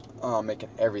 Oh, I'm making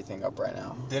everything up right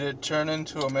now. Did it turn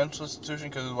into a mental institution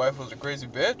because his wife was a crazy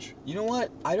bitch? You know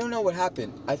what? I don't know what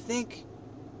happened. I think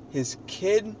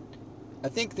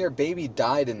their baby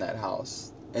died in that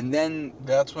house. And then...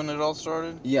 That's when it all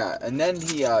started? Yeah, and then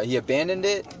he abandoned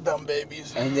it. Dumb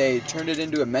babies. And they turned it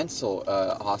into a mental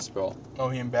hospital. Oh,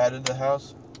 he abandoned the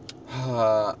house?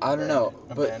 I don't know.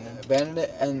 But abandoned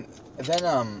it. And then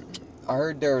I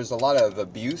heard there was a lot of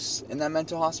abuse in that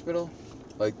mental hospital.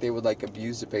 Like, they would,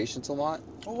 abuse the patients a lot.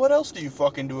 Well, what else do you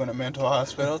fucking do in a mental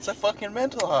hospital? It's a fucking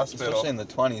mental hospital. Especially in the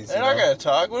 20s. And I gotta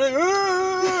talk.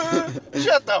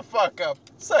 Shut the fuck up.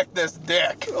 Suck this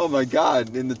dick. Oh my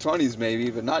god, in the 20s maybe,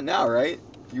 but not now, right?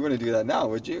 You wouldn't do that now,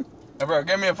 would you? Hey, bro,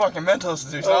 give me a fucking mental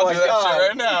institution. Oh I'll my do that God. shit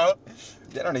right now.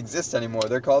 They don't exist anymore.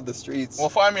 They're called the streets. Well,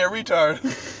 find me a retard.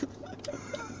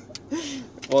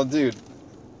 Well, dude,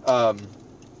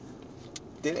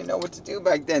 They didn't know what to do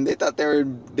back then. They thought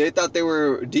they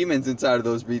were demons inside of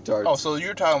those retards. Oh, so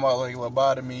you're talking about like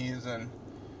lobotomies and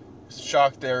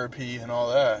shock therapy and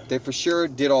all that. They for sure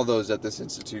did all those at this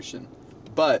institution.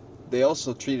 But they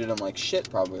also treated him like shit,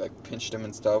 probably. Like, pinched him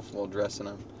and stuff while dressing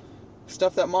him.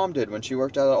 Stuff that Mom did when she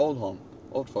worked at an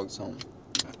old folks' home.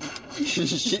 She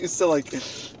used to, like,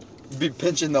 be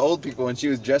pinching the old people when she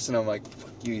was dressing them, like,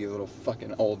 fuck you, you little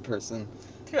fucking old person.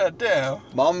 God damn.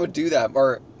 Mom would do that,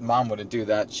 or Mom wouldn't do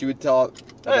that. She would tell...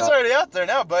 It's already out there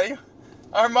now, buddy.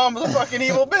 Our mom was a fucking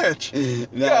evil bitch.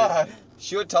 God.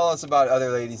 She would tell us about other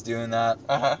ladies doing that.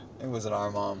 Uh-huh. It wasn't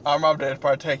our mom. Our mom didn't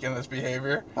partake in this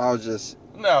behavior. I was just...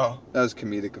 No. That was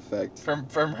comedic effect.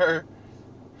 From her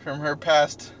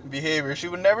past behavior, she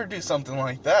would never do something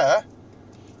like that.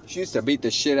 She used to beat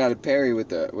the shit out of Parry with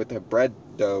the bread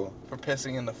dough. For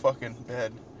pissing in the fucking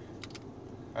bed.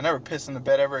 I never pissed in the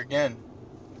bed ever again.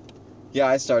 Yeah,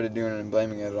 I started doing it and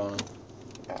blaming it on him.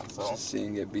 Yeah, so. Just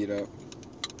seeing get beat up.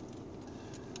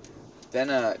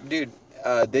 Then, dude,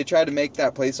 they tried to make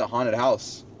that place a haunted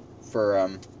house for,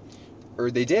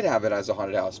 or they did have it as a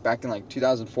haunted house back in like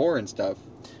 2004 and stuff.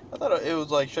 I thought it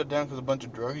was like shut down because a bunch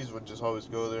of druggies would just always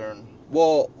go there and...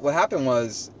 Well, what happened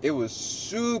was it was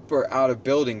super out of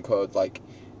building code. Like,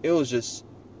 it was just,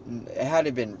 it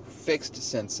hadn't been fixed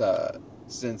since it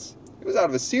was out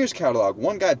of a Sears catalog.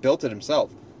 One guy built it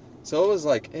himself. So it was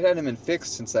like, it hadn't been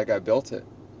fixed since that guy built it.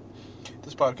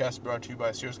 This podcast is brought to you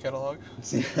by Sears catalog.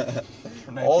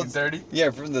 From 1930?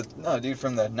 Yeah, from the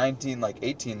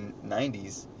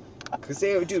 1890s. Because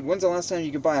dude, when's the last time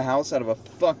you could buy a house out of a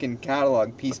fucking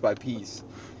catalog piece by piece?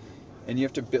 And you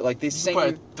have to, like, they sent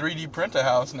you... 3D print a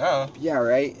house now. Yeah,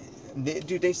 right?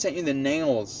 They sent you the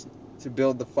nails to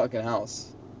build the fucking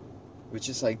house. Which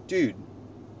is like, dude,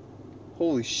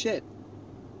 holy shit.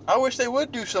 I wish they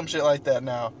would do some shit like that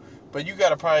now. But you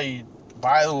gotta probably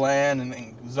buy the land and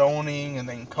then zoning and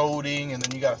then coding and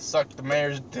then you gotta suck the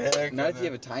mayor's dick. Not if you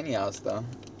have a tiny house, though.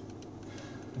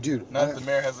 Dude. Not if the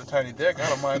mayor has a tiny dick. I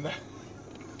don't mind that.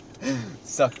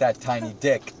 Suck that tiny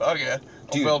dick. Fuck yeah.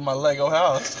 I'll build my Lego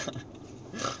house.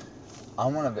 I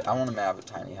want to have a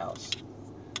tiny house.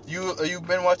 You've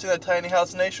been watching that Tiny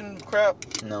House Nation crap?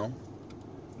 No.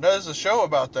 There's a show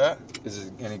about that. Is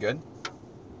it any good?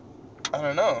 I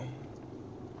don't know.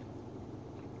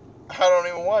 I don't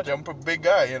even watch it. I'm a big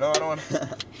guy, you know. I don't want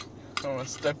to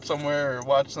step somewhere or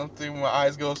watch something. My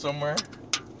eyes go somewhere.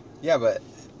 Yeah, but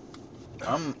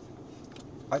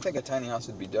I think a tiny house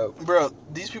would be dope. Bro,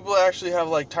 these people actually have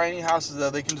like tiny houses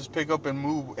that they can just pick up and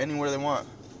move anywhere they want.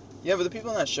 Yeah, but the people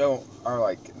in that show are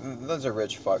like, those are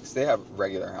rich fucks. They have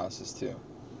regular houses too.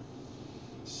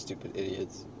 Stupid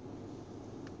idiots.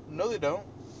 No, they don't.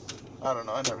 I don't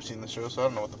know. I've never seen the show, so I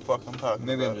don't know what the fuck I'm talking about.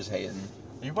 Maybe I'm just hating.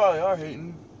 You probably are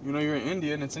hating. You know you're an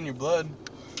Indian. It's in your blood.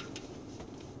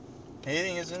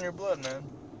 Hating is in your blood, man.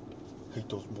 Hate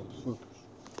those motherfuckers.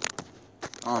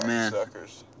 Oh, man.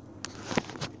 Suckers.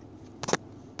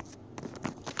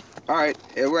 Alright,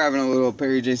 we're having a little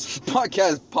Perry Jason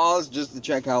podcast pause just to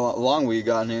check how long we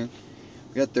got in here.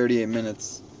 We got 38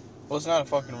 minutes. Well, it's not a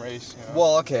fucking race, you know?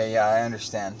 Well, okay, yeah, I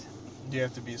understand. Do you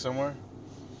have to be somewhere?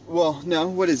 Well, no,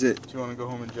 what is it? Do you want to go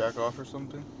home and jack off or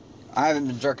something? I haven't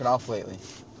been jerking off lately.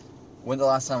 When's the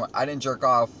last time? I didn't jerk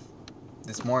off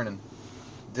this morning.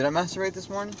 Did I masturbate this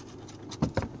morning?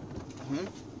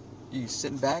 You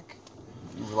sitting back?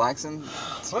 You relaxing?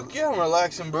 Fuck yeah, I'm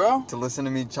relaxing, bro. To listen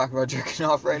to me talk about jerking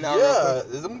off right now? Yeah,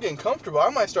 I'm getting comfortable. I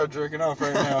might start jerking off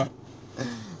right now.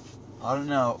 I don't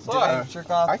know. Fuck. Did I jerk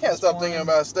off I can't this stop morning? thinking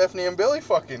about Stephanie and Billy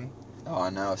fucking. Oh,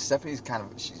 no. Stephanie's kind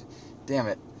of... Damn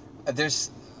it.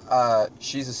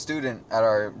 She's a student at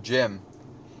our gym.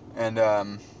 And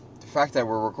the fact that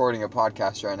we're recording a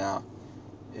podcast right now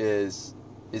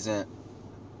isn't...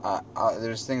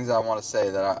 there's things that I want to say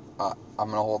that I'm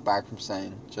going to hold back from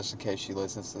saying, just in case she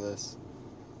listens to this.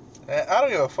 I don't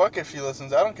give a fuck if she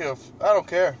listens. I don't care. I don't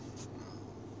care.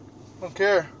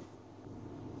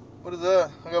 What is that?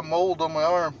 I got mold on my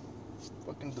arm.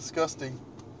 Fucking disgusting.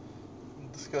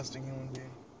 Disgusting human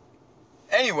being.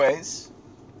 Anyways,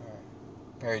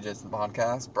 Perry Jason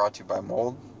Podcast, brought to you by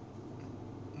Mold.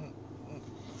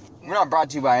 We're not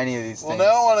brought to you by any of these things. Well,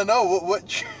 now I want to know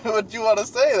what you want to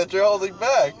say that you're holding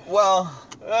back. Well,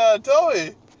 tell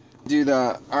me. Dude,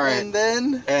 all right. And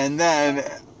then,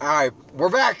 all right, we're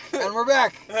back, and we're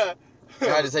back. I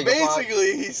had to take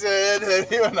basically, he said,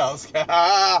 anyone else?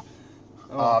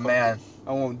 Oh, man.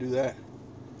 I won't do that.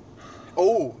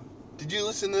 Oh, did you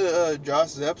listen to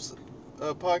Josh Zepp's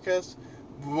podcast?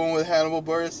 The one with Hannibal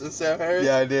Buress and Sam Harris?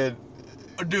 Yeah, I did.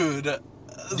 Dude.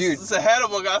 So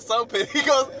Hannibal got so pissed. He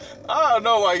goes, I don't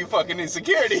know why you fucking need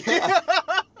security.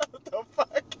 What the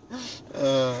fuck?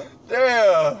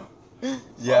 Damn.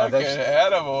 Yeah, fucking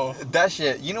Hannibal. that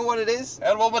shit. You know what it is?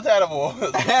 Hannibal Botanable.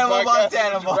 Hannibal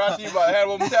Botanable. Brought to you by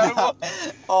Hannibal Botanable.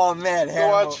 Oh man,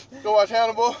 Hannibal. Go watch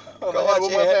Hannibal on the Hannibal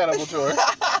Botanable tour.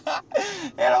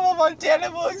 Hannibal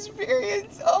Botanable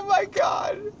experience. Oh my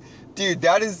god, dude,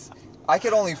 that is. I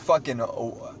could only fucking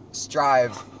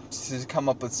strive to come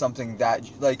up with something that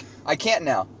like I can't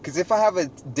now, because if I have a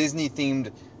Disney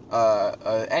themed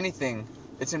anything,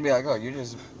 it's gonna be like, oh, you're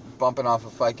just bumping off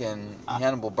of fucking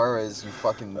Hannibal Buress, you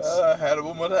fucking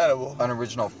Hannibal Botanable.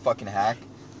 unoriginal fucking hack.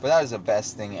 But that is the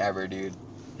best thing ever, dude.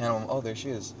 Hannibal. Oh, there she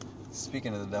is.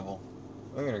 Speaking of the devil,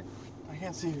 look at her. I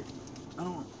can't see her. I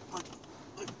don't look.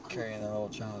 Carrying that little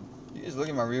child. You just look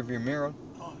at my rearview mirror.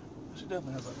 Oh, she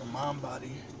definitely has like a mom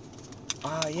body.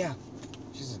 Ah, yeah.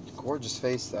 She's a gorgeous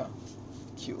face, though.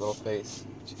 Cute little face.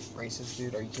 She's racist,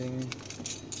 dude. Are you kidding me?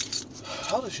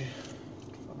 How old is she? I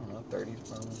don't know, 30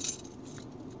 probably.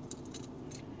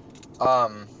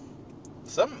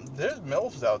 There's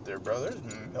MILFs out there, bro. There's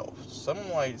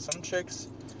MILFs. Some chicks,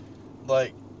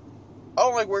 like, I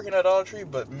don't like working at Dollar Tree,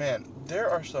 but man, there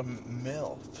are some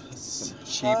MILFs.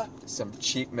 Some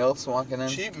cheap MILFs walking in.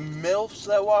 Cheap MILFs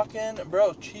that walk in,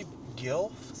 bro. Cheap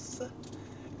GILFs.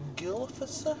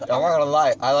 GILFs. I'm not gonna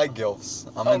lie, I like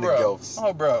GILFs. I'm into GILFs.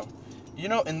 Oh, bro. You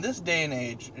know, in this day and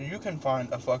age, you can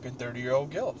find a fucking 30-year-old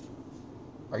GILF.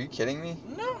 Are you kidding me?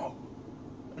 No.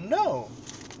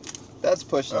 That's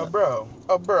pushing it. Bro.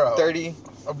 30.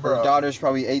 Bro. Her daughter's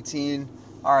probably 18.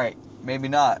 Alright, maybe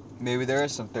not. Maybe there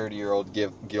is some 30-year-old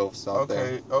GILFs out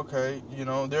there. Okay. You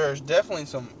know, there's definitely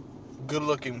some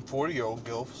good-looking 40-year-old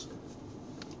GILFs.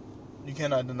 You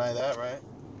cannot deny that, right?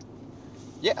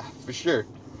 Yeah, for sure.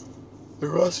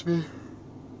 There must be.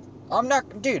 I'm not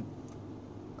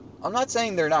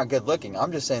saying they're not good looking.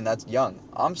 I'm just saying that's young.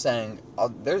 I'm saying I'll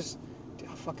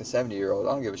fuck a 70-year-old.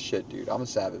 I don't give a shit, dude. I'm a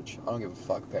savage. I don't give a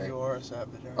fuck, Parry. You are a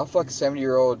savage. I'll fuck a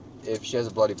 70-year-old if she has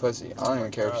a bloody pussy. I don't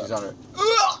even care if she's on her.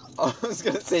 I was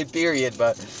gonna say period,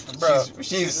 but bro,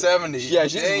 she's 70. Yeah,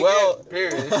 she's well.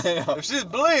 Period. If she's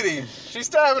bleeding, she's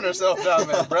stabbing herself down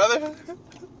there, brother.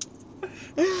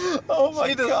 Oh my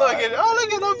she just god. fucking. Oh,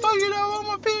 look at her fucking on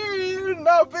my period.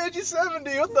 No, bitch, you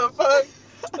 70. What the fuck?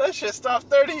 That shit stopped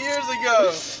 30 years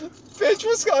ago. Bitch,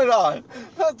 what's going on?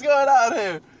 What's going on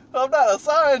here? I'm not a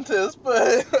scientist,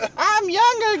 but I'm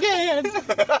young again.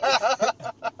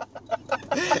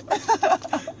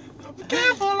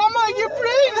 Careful, I might get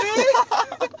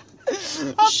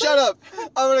pregnant. Shut up.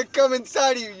 I'm gonna come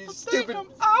inside of you, you stupid. I'm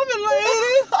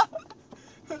ovulating.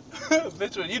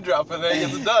 Bitch, when you drop an egg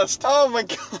in the dust. Oh my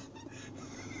god.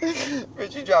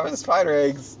 Bitch, you dropping spider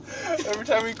eggs. Every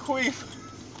time you queef.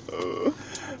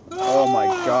 Oh my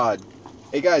god.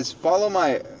 Hey guys, follow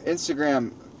my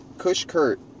Instagram, Kush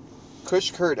Kurt,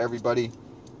 everybody.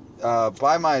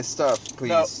 Buy my stuff, please.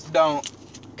 No, don't.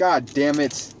 God damn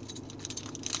it.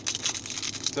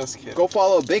 Just kidding. Go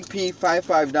follow Big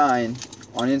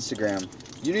P559 on Instagram.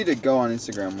 You need to go on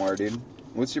Instagram more, dude.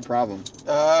 What's your problem?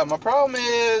 My problem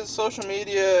is social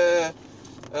media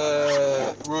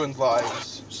ruins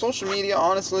lives. Social media,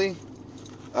 honestly,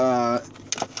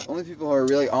 only people who are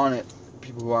really on it,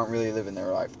 people who aren't really living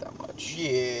their life that much.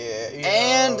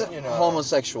 Yeah.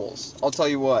 Homosexuals. I'll tell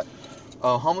you what.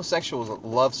 Homosexuals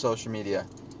love social media.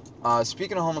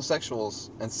 Speaking of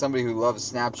homosexuals and somebody who loves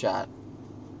Snapchat,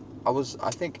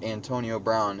 I think Antonio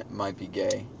Brown might be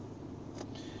gay.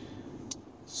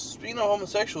 Speaking of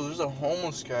homosexuals, there's a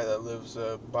homeless guy that lives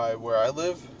by where I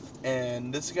live,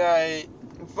 and this guy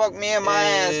fuck me in my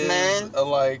ass, man.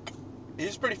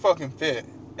 He's pretty fucking fit,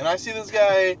 and I see this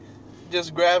guy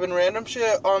just grabbing random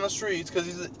shit on the streets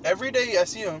because every day I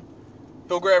see him,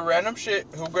 he'll grab random shit.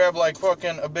 He'll grab like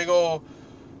fucking a big old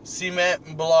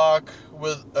cement block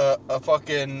with a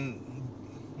fucking,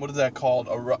 what is that called?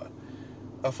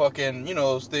 A fucking, you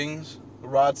know those things, a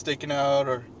rod sticking out,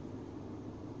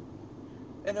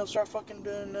 and he'll start fucking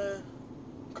doing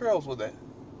curls with it.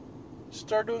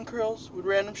 Start doing curls with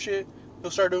random shit.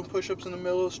 He'll start doing push-ups in the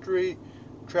middle of the street.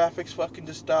 Traffic's fucking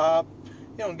just stop.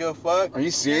 He don't give a fuck. Are you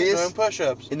serious? He's doing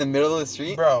push-ups. In the middle of the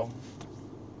street? Bro,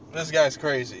 this guy's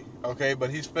crazy, okay?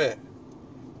 But he's fit.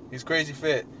 He's crazy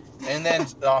fit. And then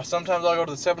sometimes I'll go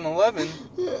to the 7-Eleven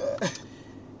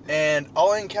and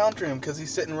I'll encounter him because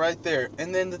he's sitting right there.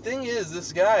 And then the thing is,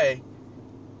 this guy,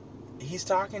 he's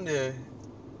talking to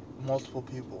multiple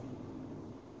people.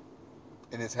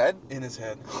 In his head? In his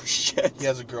head. Oh, shit. He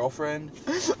has a girlfriend.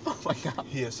 Oh, my God.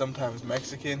 He is sometimes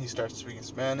Mexican. He starts speaking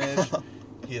Spanish.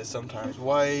 He is sometimes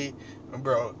white. And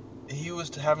bro, he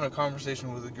was having a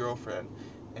conversation with a girlfriend,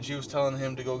 and she was telling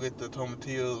him to go get the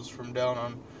tomatillos from down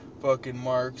on fucking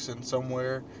Marks and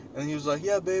somewhere. And he was like,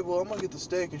 yeah, babe, well, I'm gonna get the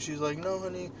steak. And she's like, no,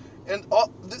 honey. And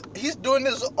he's doing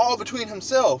this all between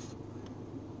himself.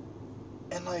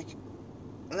 And like,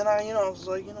 and then I was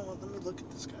like, you know what, let me look at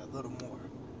this guy a little more.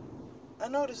 I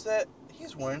noticed that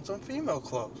he's wearing some female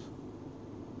clothes.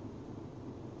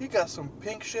 He got some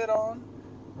pink shit on,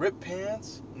 ripped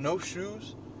pants, no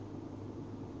shoes.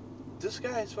 This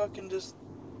guy's fucking just,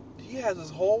 he has his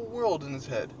whole world in his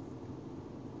head.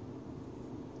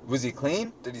 Was he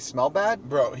clean? Did he smell bad?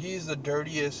 Bro, he's the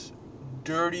dirtiest,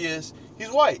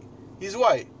 he's white,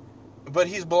 but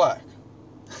he's black.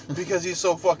 Because he's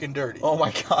so fucking dirty. Oh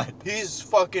my god. He's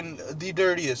fucking the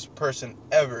dirtiest person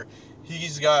ever.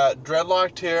 He's got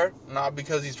dreadlocked hair, not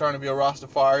because he's trying to be a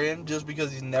Rastafarian, just because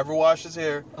he's never washed his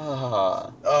hair.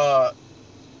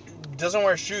 Doesn't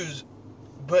wear shoes,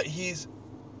 but he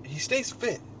stays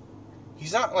fit.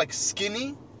 He's not like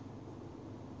skinny.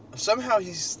 Somehow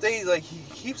he stays like, he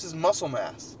keeps his muscle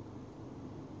mass.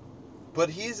 But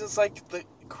he's just like the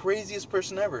craziest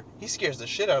person ever. He scares the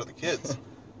shit out of the kids.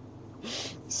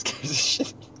 Scares the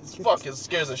shit. Fucking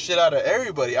scares the shit out of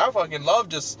everybody. I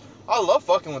love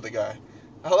fucking with the guy.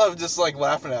 I love just like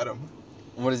laughing at him.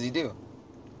 What does he do?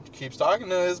 He keeps talking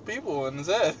to his people in his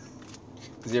head.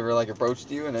 Has he ever like approached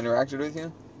you and interacted with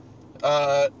you?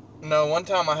 No, one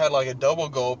time I had like a double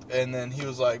gulp and then he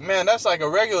was like, man, that's like a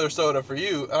regular soda for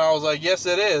you. And I was like, yes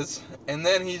it is. And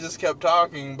then he just kept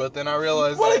talking, but then I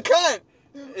realized What a cunt!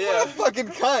 Yeah. What a fucking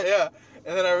cunt! Yeah.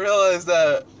 And then I realized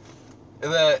that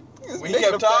he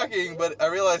kept talking, but I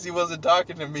realized he wasn't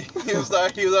talking to me. He was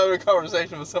having a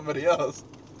conversation with somebody else.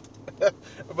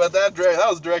 But that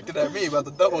was directed at me about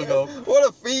the double gulp. What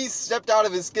if he stepped out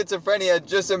of his schizophrenia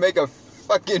just to make a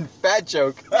fucking fat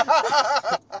joke?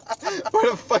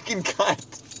 What a fucking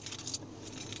cunt.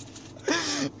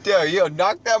 Dude, yo,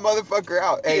 knock that motherfucker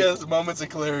out. Hey, He has moments of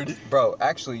clarity. bro,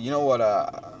 actually, you know what?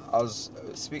 I was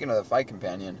speaking of the Fight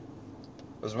Companion.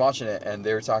 I was watching it, and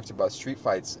they were talking about street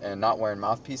fights and not wearing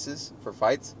mouthpieces for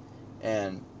fights,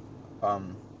 and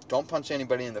don't punch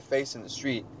anybody in the face in the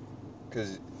street,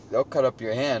 because they'll cut up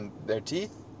your hand, their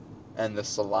teeth, and the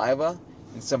saliva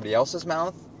in somebody else's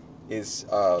mouth is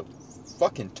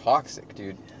fucking toxic,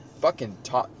 dude. Fucking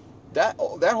that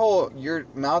whole, your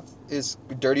mouth is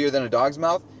dirtier than a dog's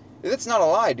mouth. That's not a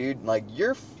lie, dude. Like,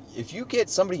 if you get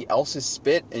somebody else's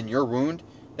spit in your wound,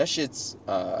 that shit's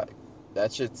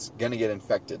gonna get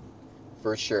infected,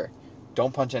 for sure.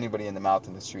 Don't punch anybody in the mouth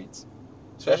in the streets.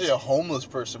 Especially a homeless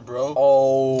person, bro.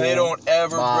 Oh, they don't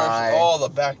ever brush all the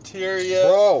bacteria,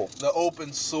 bro, the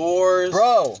open sores,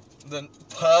 bro, the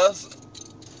pus,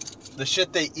 the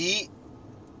shit they eat.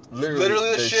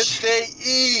 Literally the shit they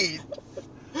eat.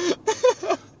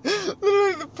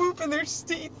 Literally the poop in their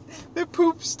teeth. The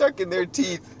poop stuck in their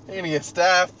teeth. You're gonna get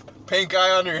staph, pink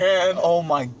eye on your hand. Oh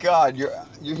my god, your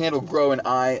hand will grow an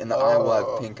eye, and the eye will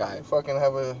have pink eye. You fucking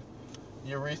have a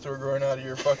urethra growing out of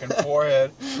your fucking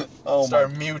forehead. Oh,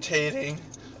 start mutating.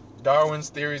 Darwin's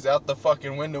theory's out the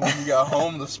fucking window when you got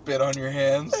home to spit on your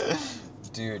hands.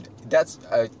 Dude, that's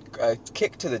a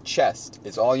kick to the chest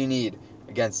is all you need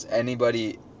against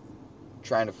anybody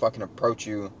trying to fucking approach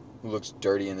you who looks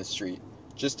dirty in the street.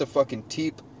 Just a fucking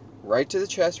teep right to the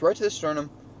chest, right to the sternum.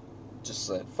 Just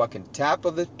a fucking tap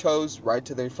of the toes right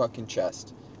to their fucking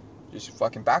chest. Just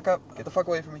fucking back up. Get the fuck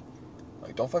away from me.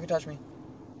 Like, don't fucking touch me.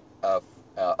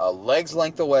 A leg's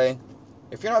length away.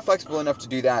 If you're not flexible enough to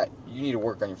do that, you need to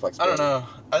work on your I flexibility. don't know.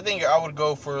 I think I would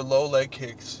go for low leg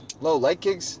kicks. Low leg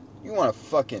kicks? You want to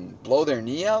fucking blow their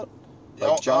knee out?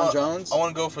 Like John Jones? I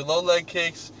want to go for low leg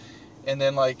kicks and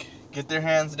then, like, get their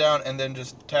hands down and then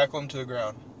just tackle them to the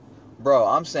ground. Bro,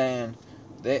 I'm saying,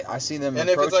 I see them and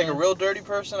if it's like a real dirty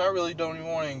person, I really don't even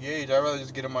want to engage. I'd rather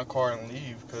just get in my car and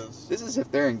leave, because... This is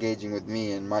if they're engaging with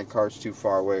me and my car's too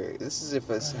far away. This is if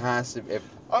it has to... If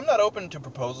I'm not open to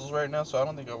proposals right now, so I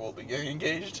don't think I will be getting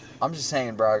engaged. I'm just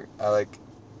saying, Brog.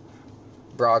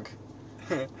 Brog.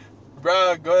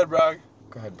 Brog, go ahead, Brog.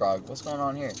 Go ahead, Brog. What's going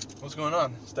on here? What's going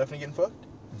on? Stephanie getting fucked?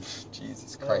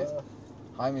 Jesus Christ.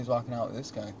 Jaime's walking out with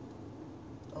this guy.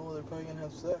 Oh, well, they're probably going to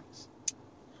have sex.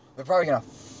 They're probably gonna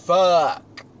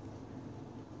fuck.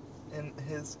 In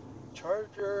his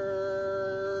Charger.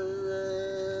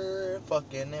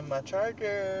 Fucking in my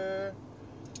Charger.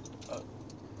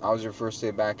 How was your first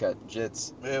day back at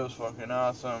Jits? It was fucking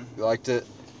awesome. You liked it?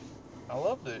 I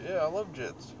loved it. Yeah, I love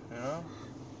Jits, you know?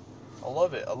 I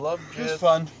love it. I love Jits. It was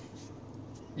fun.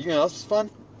 You know what else was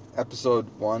fun? Episode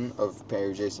 1 of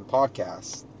Parry Jason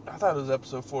Podcast. I thought it was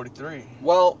episode 43.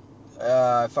 Well,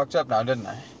 I fucked up now, didn't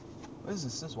I? What is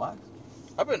this? Is this wax?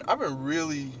 I've been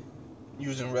really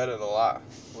using Reddit a lot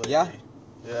lately. Yeah?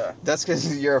 Yeah. That's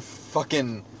because you're a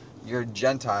fucking You're a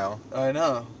Gentile. I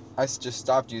know. I just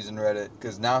stopped using Reddit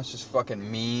because now it's just fucking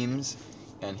memes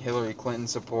and Hillary Clinton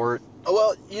support.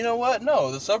 Well, you know what?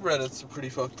 No, the subreddits are pretty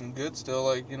fucking good still.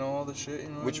 Like, you know, all the shit, you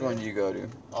know. Which one do you go to?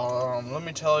 Let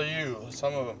me tell you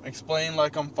some of them. Explain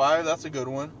Like I'm 5, that's a good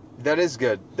one. That is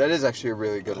good. That is actually a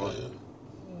really good one.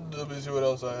 Let me see what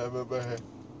else I have up my head.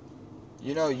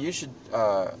 You know, you should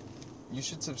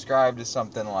subscribe to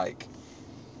something like,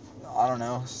 I don't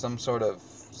know, some sort of...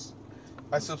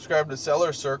 I subscribe to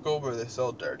Seller Circle, where they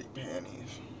sell dirty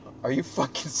panties. Are you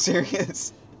fucking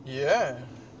serious? Yeah.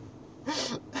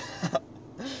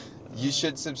 You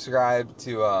should subscribe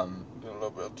to, Get a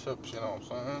little bit of tips, you know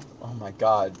what I'm saying? Oh my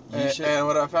god. And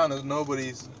what I found is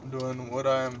nobody's doing what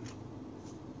I'm...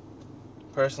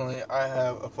 Personally, I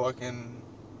have a fucking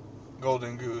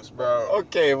golden goose, bro.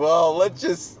 Okay, well,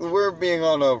 we're being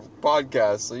on a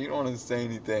podcast, so you don't want to say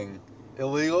anything.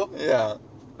 Illegal? Yeah.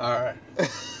 Alright.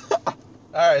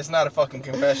 Alright, it's not a fucking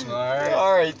confessional, alright?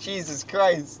 Alright, Jesus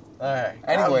Christ. Alright.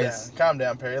 Anyways. Calm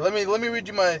down, Perry. Let me read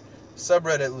you my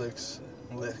subreddit list.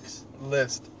 Linux.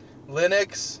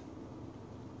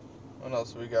 What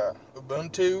else we got?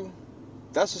 Ubuntu.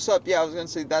 That's what's up. Yeah, I was gonna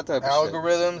say that type of shit.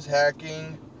 Algorithms,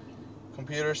 hacking,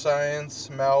 computer science,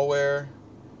 malware,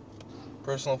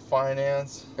 personal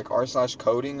finance. Like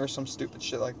r/coding or some stupid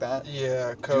shit like that.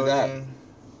 Yeah, Do that. coding.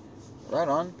 Right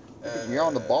on. You're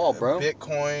on the ball, bro.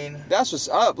 Bitcoin. That's what's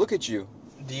up. Look at you.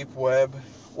 Deep web.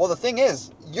 Well, the thing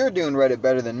is, you're doing Reddit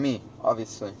better than me,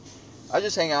 obviously. I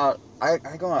just hang out. I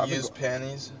go out. Use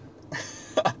panties.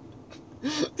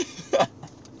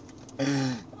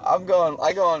 I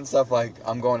go on stuff like,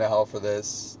 I'm going to hell for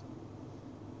this.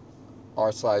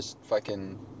 r/not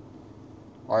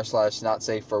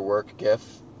safe for work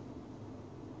gif.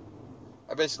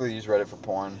 I basically use Reddit for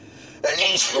porn.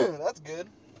 That's good.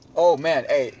 Oh man,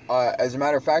 hey, as a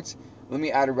matter of fact, let me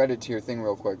add a Reddit to your thing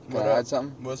real quick. Can I add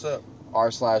something? What's up?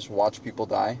 r/watch people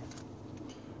die.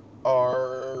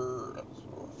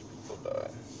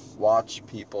 Watch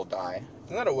people die.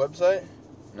 Isn't that a website?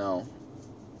 No.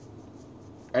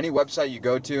 Any website you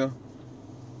go to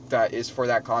that is for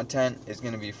that content is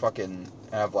gonna be fucking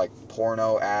have like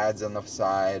porno ads on the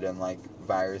side and like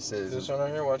viruses. This one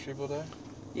right here, Watch People Die?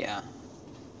 Yeah.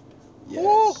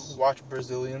 Yes. Watch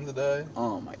Brazilians Die.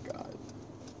 Oh my god.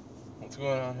 What's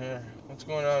going on here? What's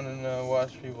going on in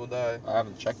Watch People Die? I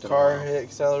haven't checked it. Car hit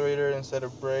accelerator instead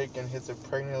of brake and hits a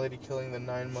pregnant lady, killing the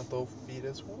 9-month-old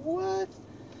fetus. What?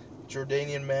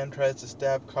 Jordanian man tries to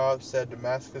stab cops at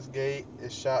Damascus Gate,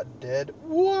 is shot dead.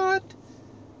 What?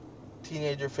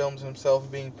 Teenager films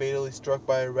himself being fatally struck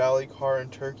by a rally car in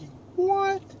Turkey.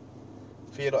 What?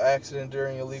 Fatal accident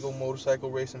during illegal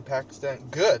motorcycle race in Pakistan.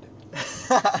 Good.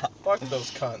 Fuck those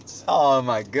cunts. Oh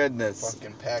my goodness.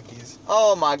 Fucking packies.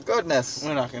 Oh my goodness.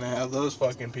 We're not gonna have those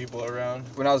fucking people around.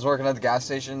 When I was working at the gas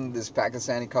station, this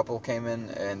Pakistani couple came in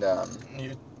and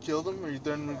You killed them, or you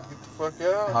threatened them to get the fuck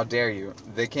out? how dare you?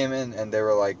 They came in and they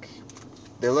were like,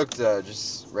 they looked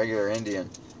just regular Indian.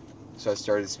 So I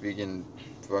started speaking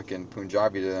fucking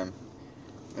Punjabi to them.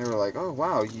 They were like, oh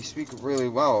wow, you speak really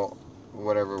well,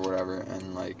 whatever,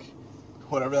 and like,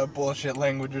 Whatever that bullshit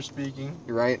language you're speaking.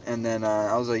 right? And then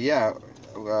I was like, yeah,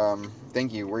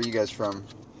 thank you. Where are you guys from?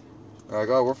 They're like,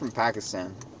 oh, we're from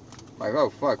Pakistan. I'm like, oh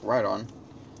fuck, right on.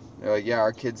 They're like, yeah,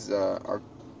 our kids are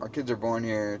born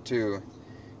here too.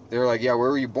 They were like, yeah,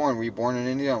 where were you born? Were you born in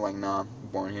India? I'm like, nah, I'm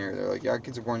born here. They're like, yeah, our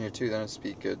kids are born here too. They don't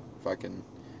speak good they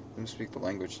don't speak the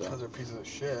language though. Because they're pieces of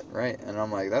shit. Right? And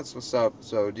I'm like, that's what's up.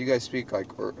 So do you guys speak like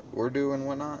Urdu and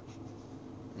whatnot?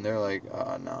 And they're like,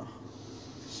 no.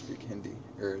 Speak Hindi.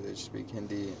 Or they speak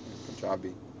Hindi and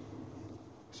Punjabi.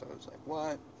 So I was like,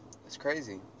 what? That's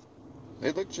crazy.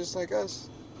 They look just like us.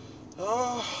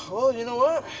 Oh, well, you know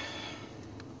what?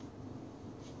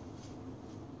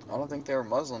 I don't think they were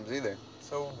Muslims either.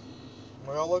 So,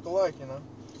 we all look alike, you know?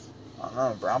 I don't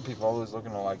know. Brown people always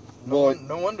looking alike. No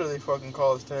wonder they fucking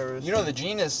call us terrorists. You know, the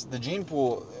gene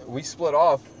pool, we split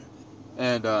off,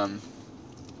 and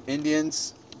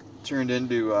Indians turned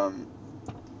into,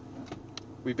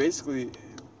 we basically,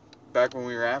 back when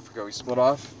we were in Africa, we split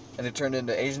off, and it turned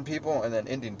into Asian people, and then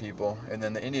Indian people, and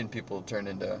then the Indian people turned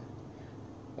into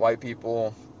white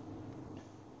people,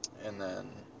 and then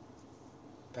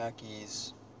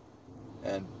Pakis,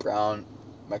 and brown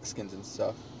Mexicans and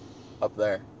stuff up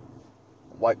there.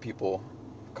 White people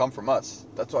come from us.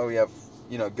 That's why we have,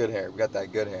 good hair. We got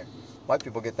that good hair. White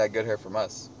people get that good hair from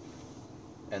us.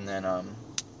 And then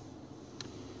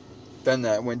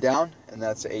that went down, and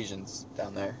that's the Asians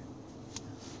down there.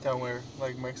 Down where?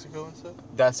 Like Mexico and stuff?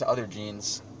 That's the other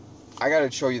genes. I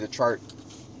gotta show you the chart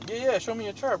Yeah, show me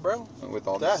your chart, bro. with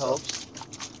all That this helps.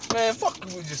 stuff. Man, fuck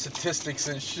with your statistics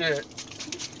and shit.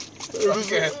 It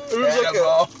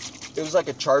was like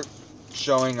a chart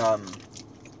showing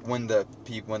when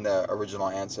the original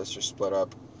ancestors split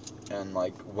up and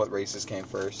like what races came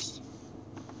first.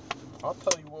 I'll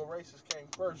tell you what races came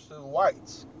first. The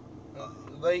whites.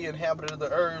 They inhabited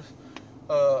the earth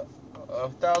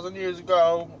 1,000 years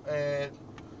ago, and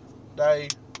they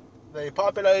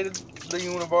populated the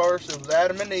universe. It was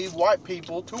Adam and Eve, white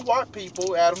people, 2 white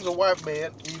people. Adam's a white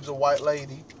man, Eve's a white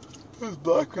lady. It's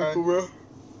black people, bro.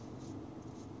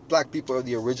 Black people are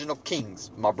the original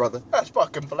kings, my brother. That's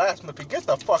fucking blasphemy. Get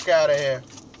the fuck out of here.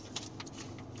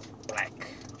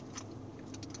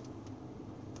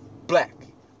 Black,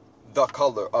 the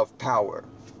color of power.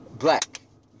 Black,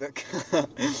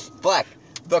 black,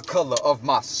 the color of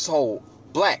my soul.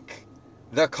 Black,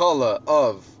 the color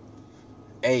of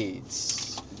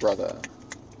AIDS, brother.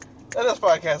 And this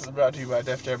podcast is brought to you by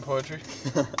Def Jam Poetry.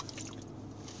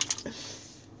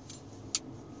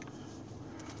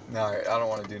 Alright, I don't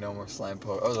want to do no more slam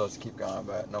poetry. I was about to keep going,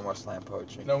 but no more slam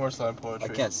poetry. No more slam poetry.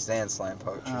 I can't stand slam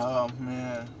poetry. Oh,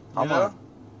 man. I'll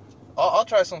I'll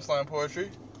try some slam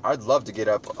poetry. I'd love to get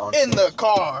up on In stage. the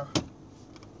car,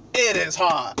 it is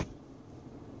hot.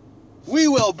 We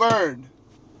will burn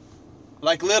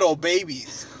like little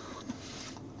babies.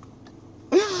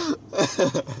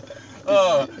 That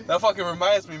fucking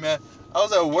reminds me, man. I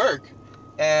was at work,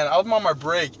 and I was on my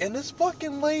break, and this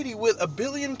fucking lady with 1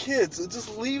 billion kids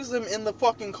just leaves them in the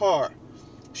fucking car.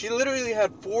 She literally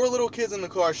had 4 little kids in the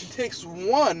car. She takes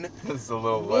one. That's a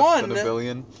little less than 1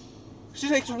 billion. She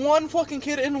takes one fucking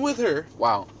kid in with her.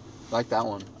 Wow. Like that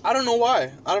one. I don't know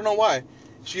why.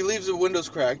 She leaves the windows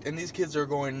cracked, and these kids are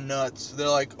going nuts. They're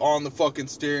like on the fucking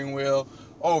steering wheel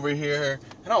over here,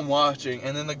 and I'm watching.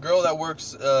 And then the girl that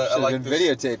works been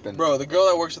videotaping. Bro, the girl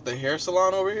that works at the hair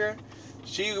salon over here,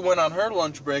 she went on her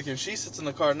lunch break, and she sits in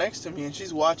the car next to me, and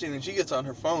she's watching, and she gets on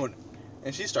her phone,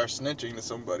 and she starts snitching to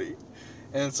somebody.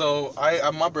 And so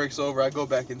my break's over. I go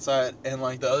back inside, and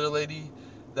like the other lady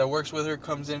that works with her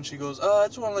comes in. She goes, I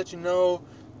just want to let you know,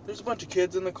 there's a bunch of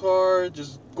kids in the car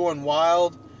just going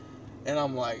wild. And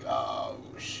I'm like, oh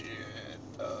shit.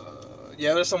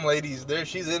 Yeah, there's some ladies there.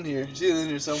 She's in here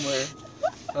somewhere.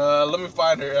 Let me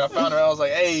find her. I found her. I was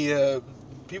like, hey,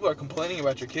 people are complaining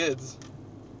about your kids.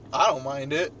 I don't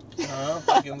mind it.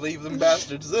 I can leave them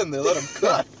bastards in there. Let them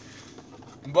cut.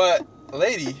 But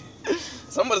lady,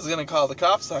 somebody's gonna call the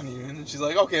cops on you. And she's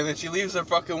like, okay. And then she leaves her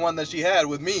fucking one that she had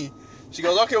with me. She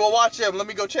goes, okay, well, watch him. Let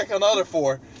me go check on the other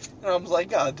 4. And I was like,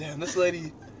 God damn, this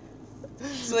lady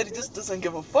just doesn't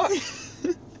give a fuck.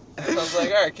 And I was like,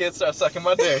 all right, kids, start sucking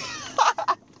my dick.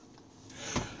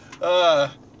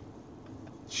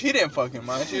 She didn't fucking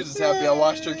mind. She was just happy I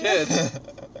watched her kids.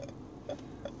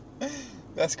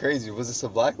 That's crazy. Was this a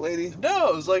black lady? No,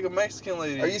 it was like a Mexican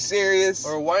lady. Are you serious?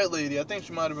 Or a white lady. I think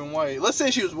she might have been white. Let's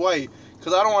say she was white,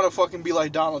 because I don't want to fucking be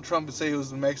like Donald Trump and say it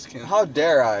was a Mexican. How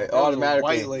dare I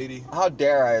automatically? It was a white lady. How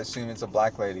dare I assume it's a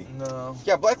black lady? No.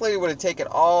 Yeah, black lady would have taken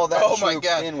all that troop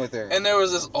in with her. And there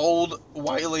was this old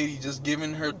white lady just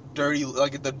giving her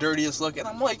the dirtiest look, and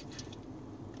I'm like,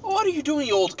 what are you doing,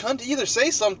 you old cunt? Either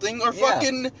say something or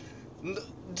fucking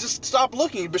just stop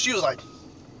looking. But she was like,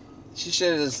 she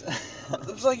should have just. It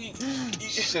was like,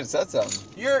 she should have said something.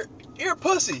 You're a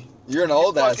pussy. You're an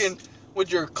old ass. Fucking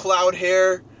with your cloud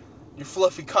hair, your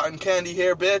fluffy cotton candy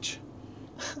hair, bitch.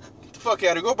 Get the fuck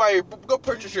out of here. Go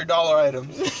purchase your dollar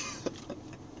items.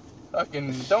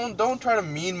 Fucking don't try to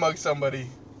mean mug somebody.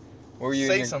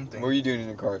 Say something. What were you doing in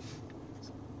the car?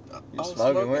 You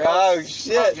smoking? Oh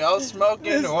shit! I was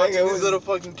smoking and watching these little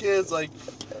fucking kids like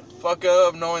fuck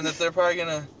up, knowing that they're probably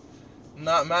gonna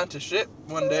not amount to shit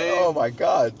one day. Oh my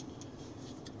god!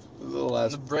 Little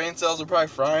ass. The brain cells are probably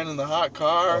frying in the hot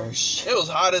car. Oh shit! It was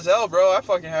hot as hell, bro. I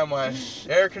fucking had my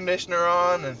air conditioner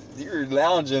on, and you were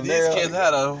lounging these there. These kids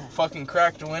had a fucking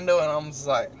cracked window, and I'm just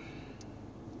like,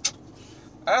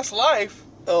 that's life.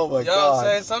 Oh my god! You know what I'm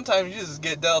saying? Sometimes you just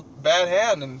get dealt bad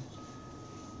hand, and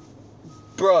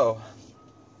bro,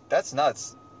 that's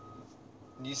nuts.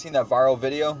 You seen that viral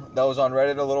video that was on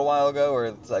Reddit a little while ago, where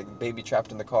it's like baby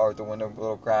trapped in the car with the window a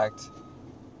little cracked,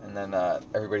 and then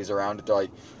everybody's around it. They're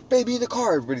like, "Baby in the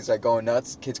car!" Everybody's like going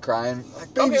nuts. Kids crying.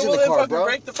 Like, baby's in the car, bro.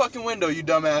 Break the fucking window, you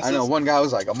dumbasses. I know. One guy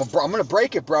was like, "I'm gonna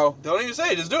break it, bro." Don't even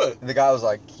say it. Just do it. And the guy was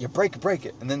like, "Yeah, break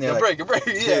it." And then they're like, break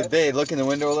it. Yeah. They look in the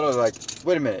window a little. They're like,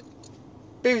 "Wait a minute,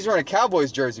 baby's wearing a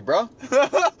Cowboys jersey, bro.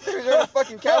 Baby's wearing a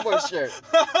fucking Cowboys shirt."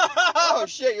 Oh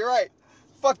shit, you're right.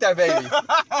 fuck that baby.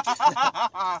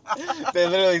 They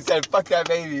literally said, fuck that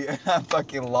baby. And I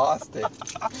fucking lost it.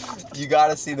 You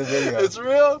gotta see the video. It's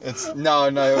real? No,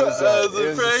 it was It was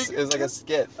a prank? It was like a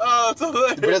skit. Oh, it's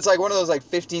hilarious. But it's like one of those like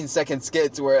 15-second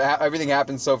skits where everything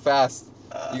happens so fast.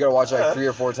 You gotta watch it like 3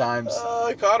 or 4 times.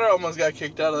 Connor almost got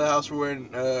kicked out of the house for wearing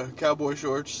cowboy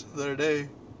shorts the other day.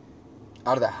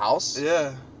 Out of the house?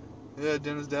 Yeah. Yeah,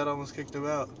 Dennis' dad almost kicked him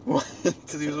out. What?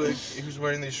 Because he was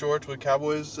wearing these shorts with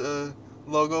Cowboys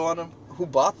logo on them. Who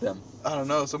bought them? I don't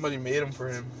know. Somebody made them for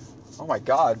him. Oh my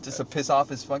god, just to piss off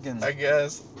his fucking... I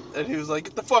guess. And he was like,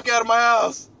 get the fuck out of my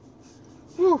house.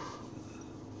 Whew.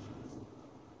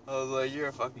 I was like, you're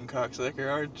a fucking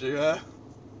cocksucker, aren't you, huh?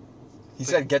 He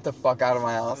said, get the fuck out of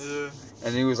my house. Yeah.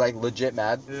 And he was like legit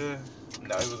mad. Yeah.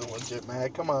 No, he wasn't legit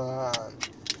mad. Come on.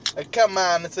 Come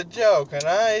on, it's a joke,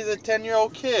 huh? He's a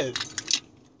 10-year-old kid.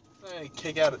 I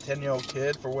kick out a 10-year-old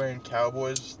kid for wearing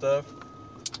Cowboys stuff.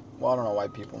 Well, I don't know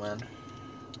white people, man.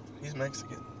 He's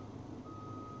Mexican.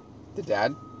 The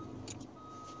dad?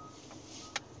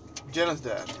 Jenna's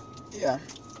dad. Yeah.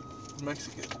 He's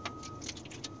Mexican.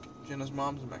 Jenna's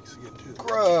mom's Mexican, too.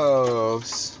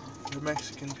 Gross. They're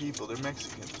Mexican people. They're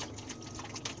Mexicans.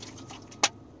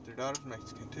 Their daughter's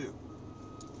Mexican, too.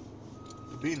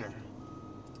 The Beaner.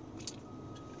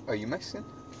 Are you Mexican?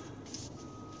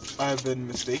 I have been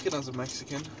mistaken as a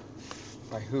Mexican.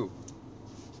 By who?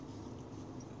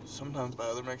 Sometimes by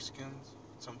other Mexicans.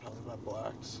 Sometimes by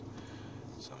blacks.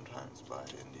 Sometimes by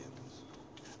Indians.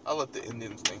 I let the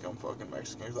Indians think I'm fucking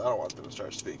Mexican because I don't want them to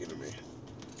start speaking to me.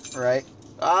 Right.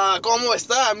 Ah, ¿cómo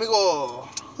está, amigo?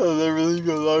 Oh, they really leave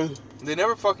you alone. They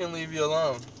never fucking leave you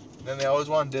alone. Then they always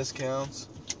want discounts.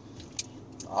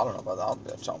 I don't know about that. I'll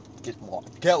bitch. I'll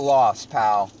get lost,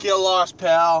 pal. Get lost,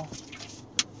 pal.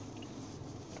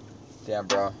 Damn,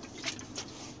 bro.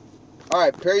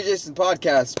 Alright, Perry Jason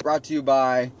Podcast brought to you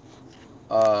by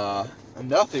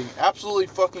Nothing. Absolutely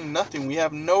fucking nothing. We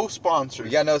have no sponsors.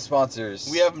 we got no sponsors.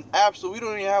 We don't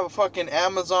even have a fucking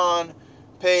Amazon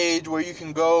page where you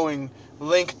can go and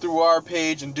link through our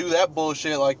page and do that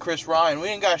bullshit like Chris Ryan. We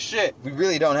ain't got shit. We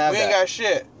really don't have We that. ain't got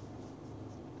shit.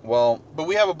 Well, But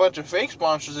we have a bunch of fake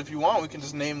sponsors if you want. We can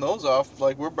just name those off.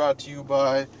 Like, we're brought to you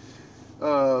by...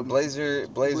 Blazer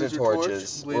torches.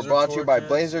 Torch. We're Blazer brought to you by torches.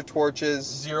 Blazer torches.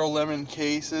 Zero lemon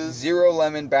cases. 0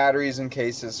 lemon batteries and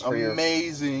cases for your...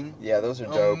 Amazing. Yeah, those are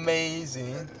dope.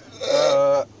 Amazing.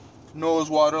 Noah's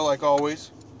water, like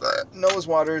always. Noah's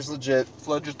water is legit.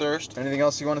 Flood your thirst. Anything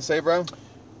else you want to say, bro?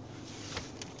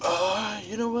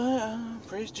 You know what?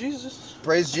 Praise Jesus.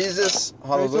 Praise Jesus.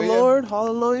 Hallelujah. Praise the Lord.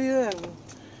 Hallelujah. And,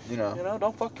 You know,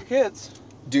 don't fuck your kids.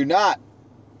 do not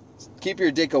keep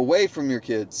your dick away from your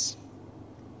kids.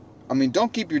 I mean,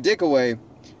 don't keep your dick away.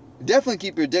 Definitely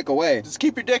keep your dick away. Just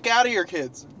keep your dick out of your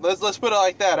kids. Let's put it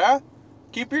like that, huh?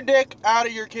 Keep your dick out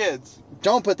of your kids.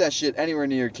 Don't put that shit anywhere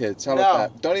near your kids. How No.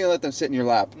 about that? Don't even let them sit in your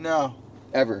lap. No.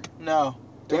 Ever. No.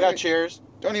 We Don't got even- chairs.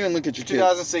 Don't even look at your kids.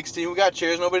 2016. We got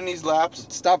chairs. Nobody needs laps.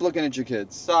 Stop looking at your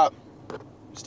kids. Stop.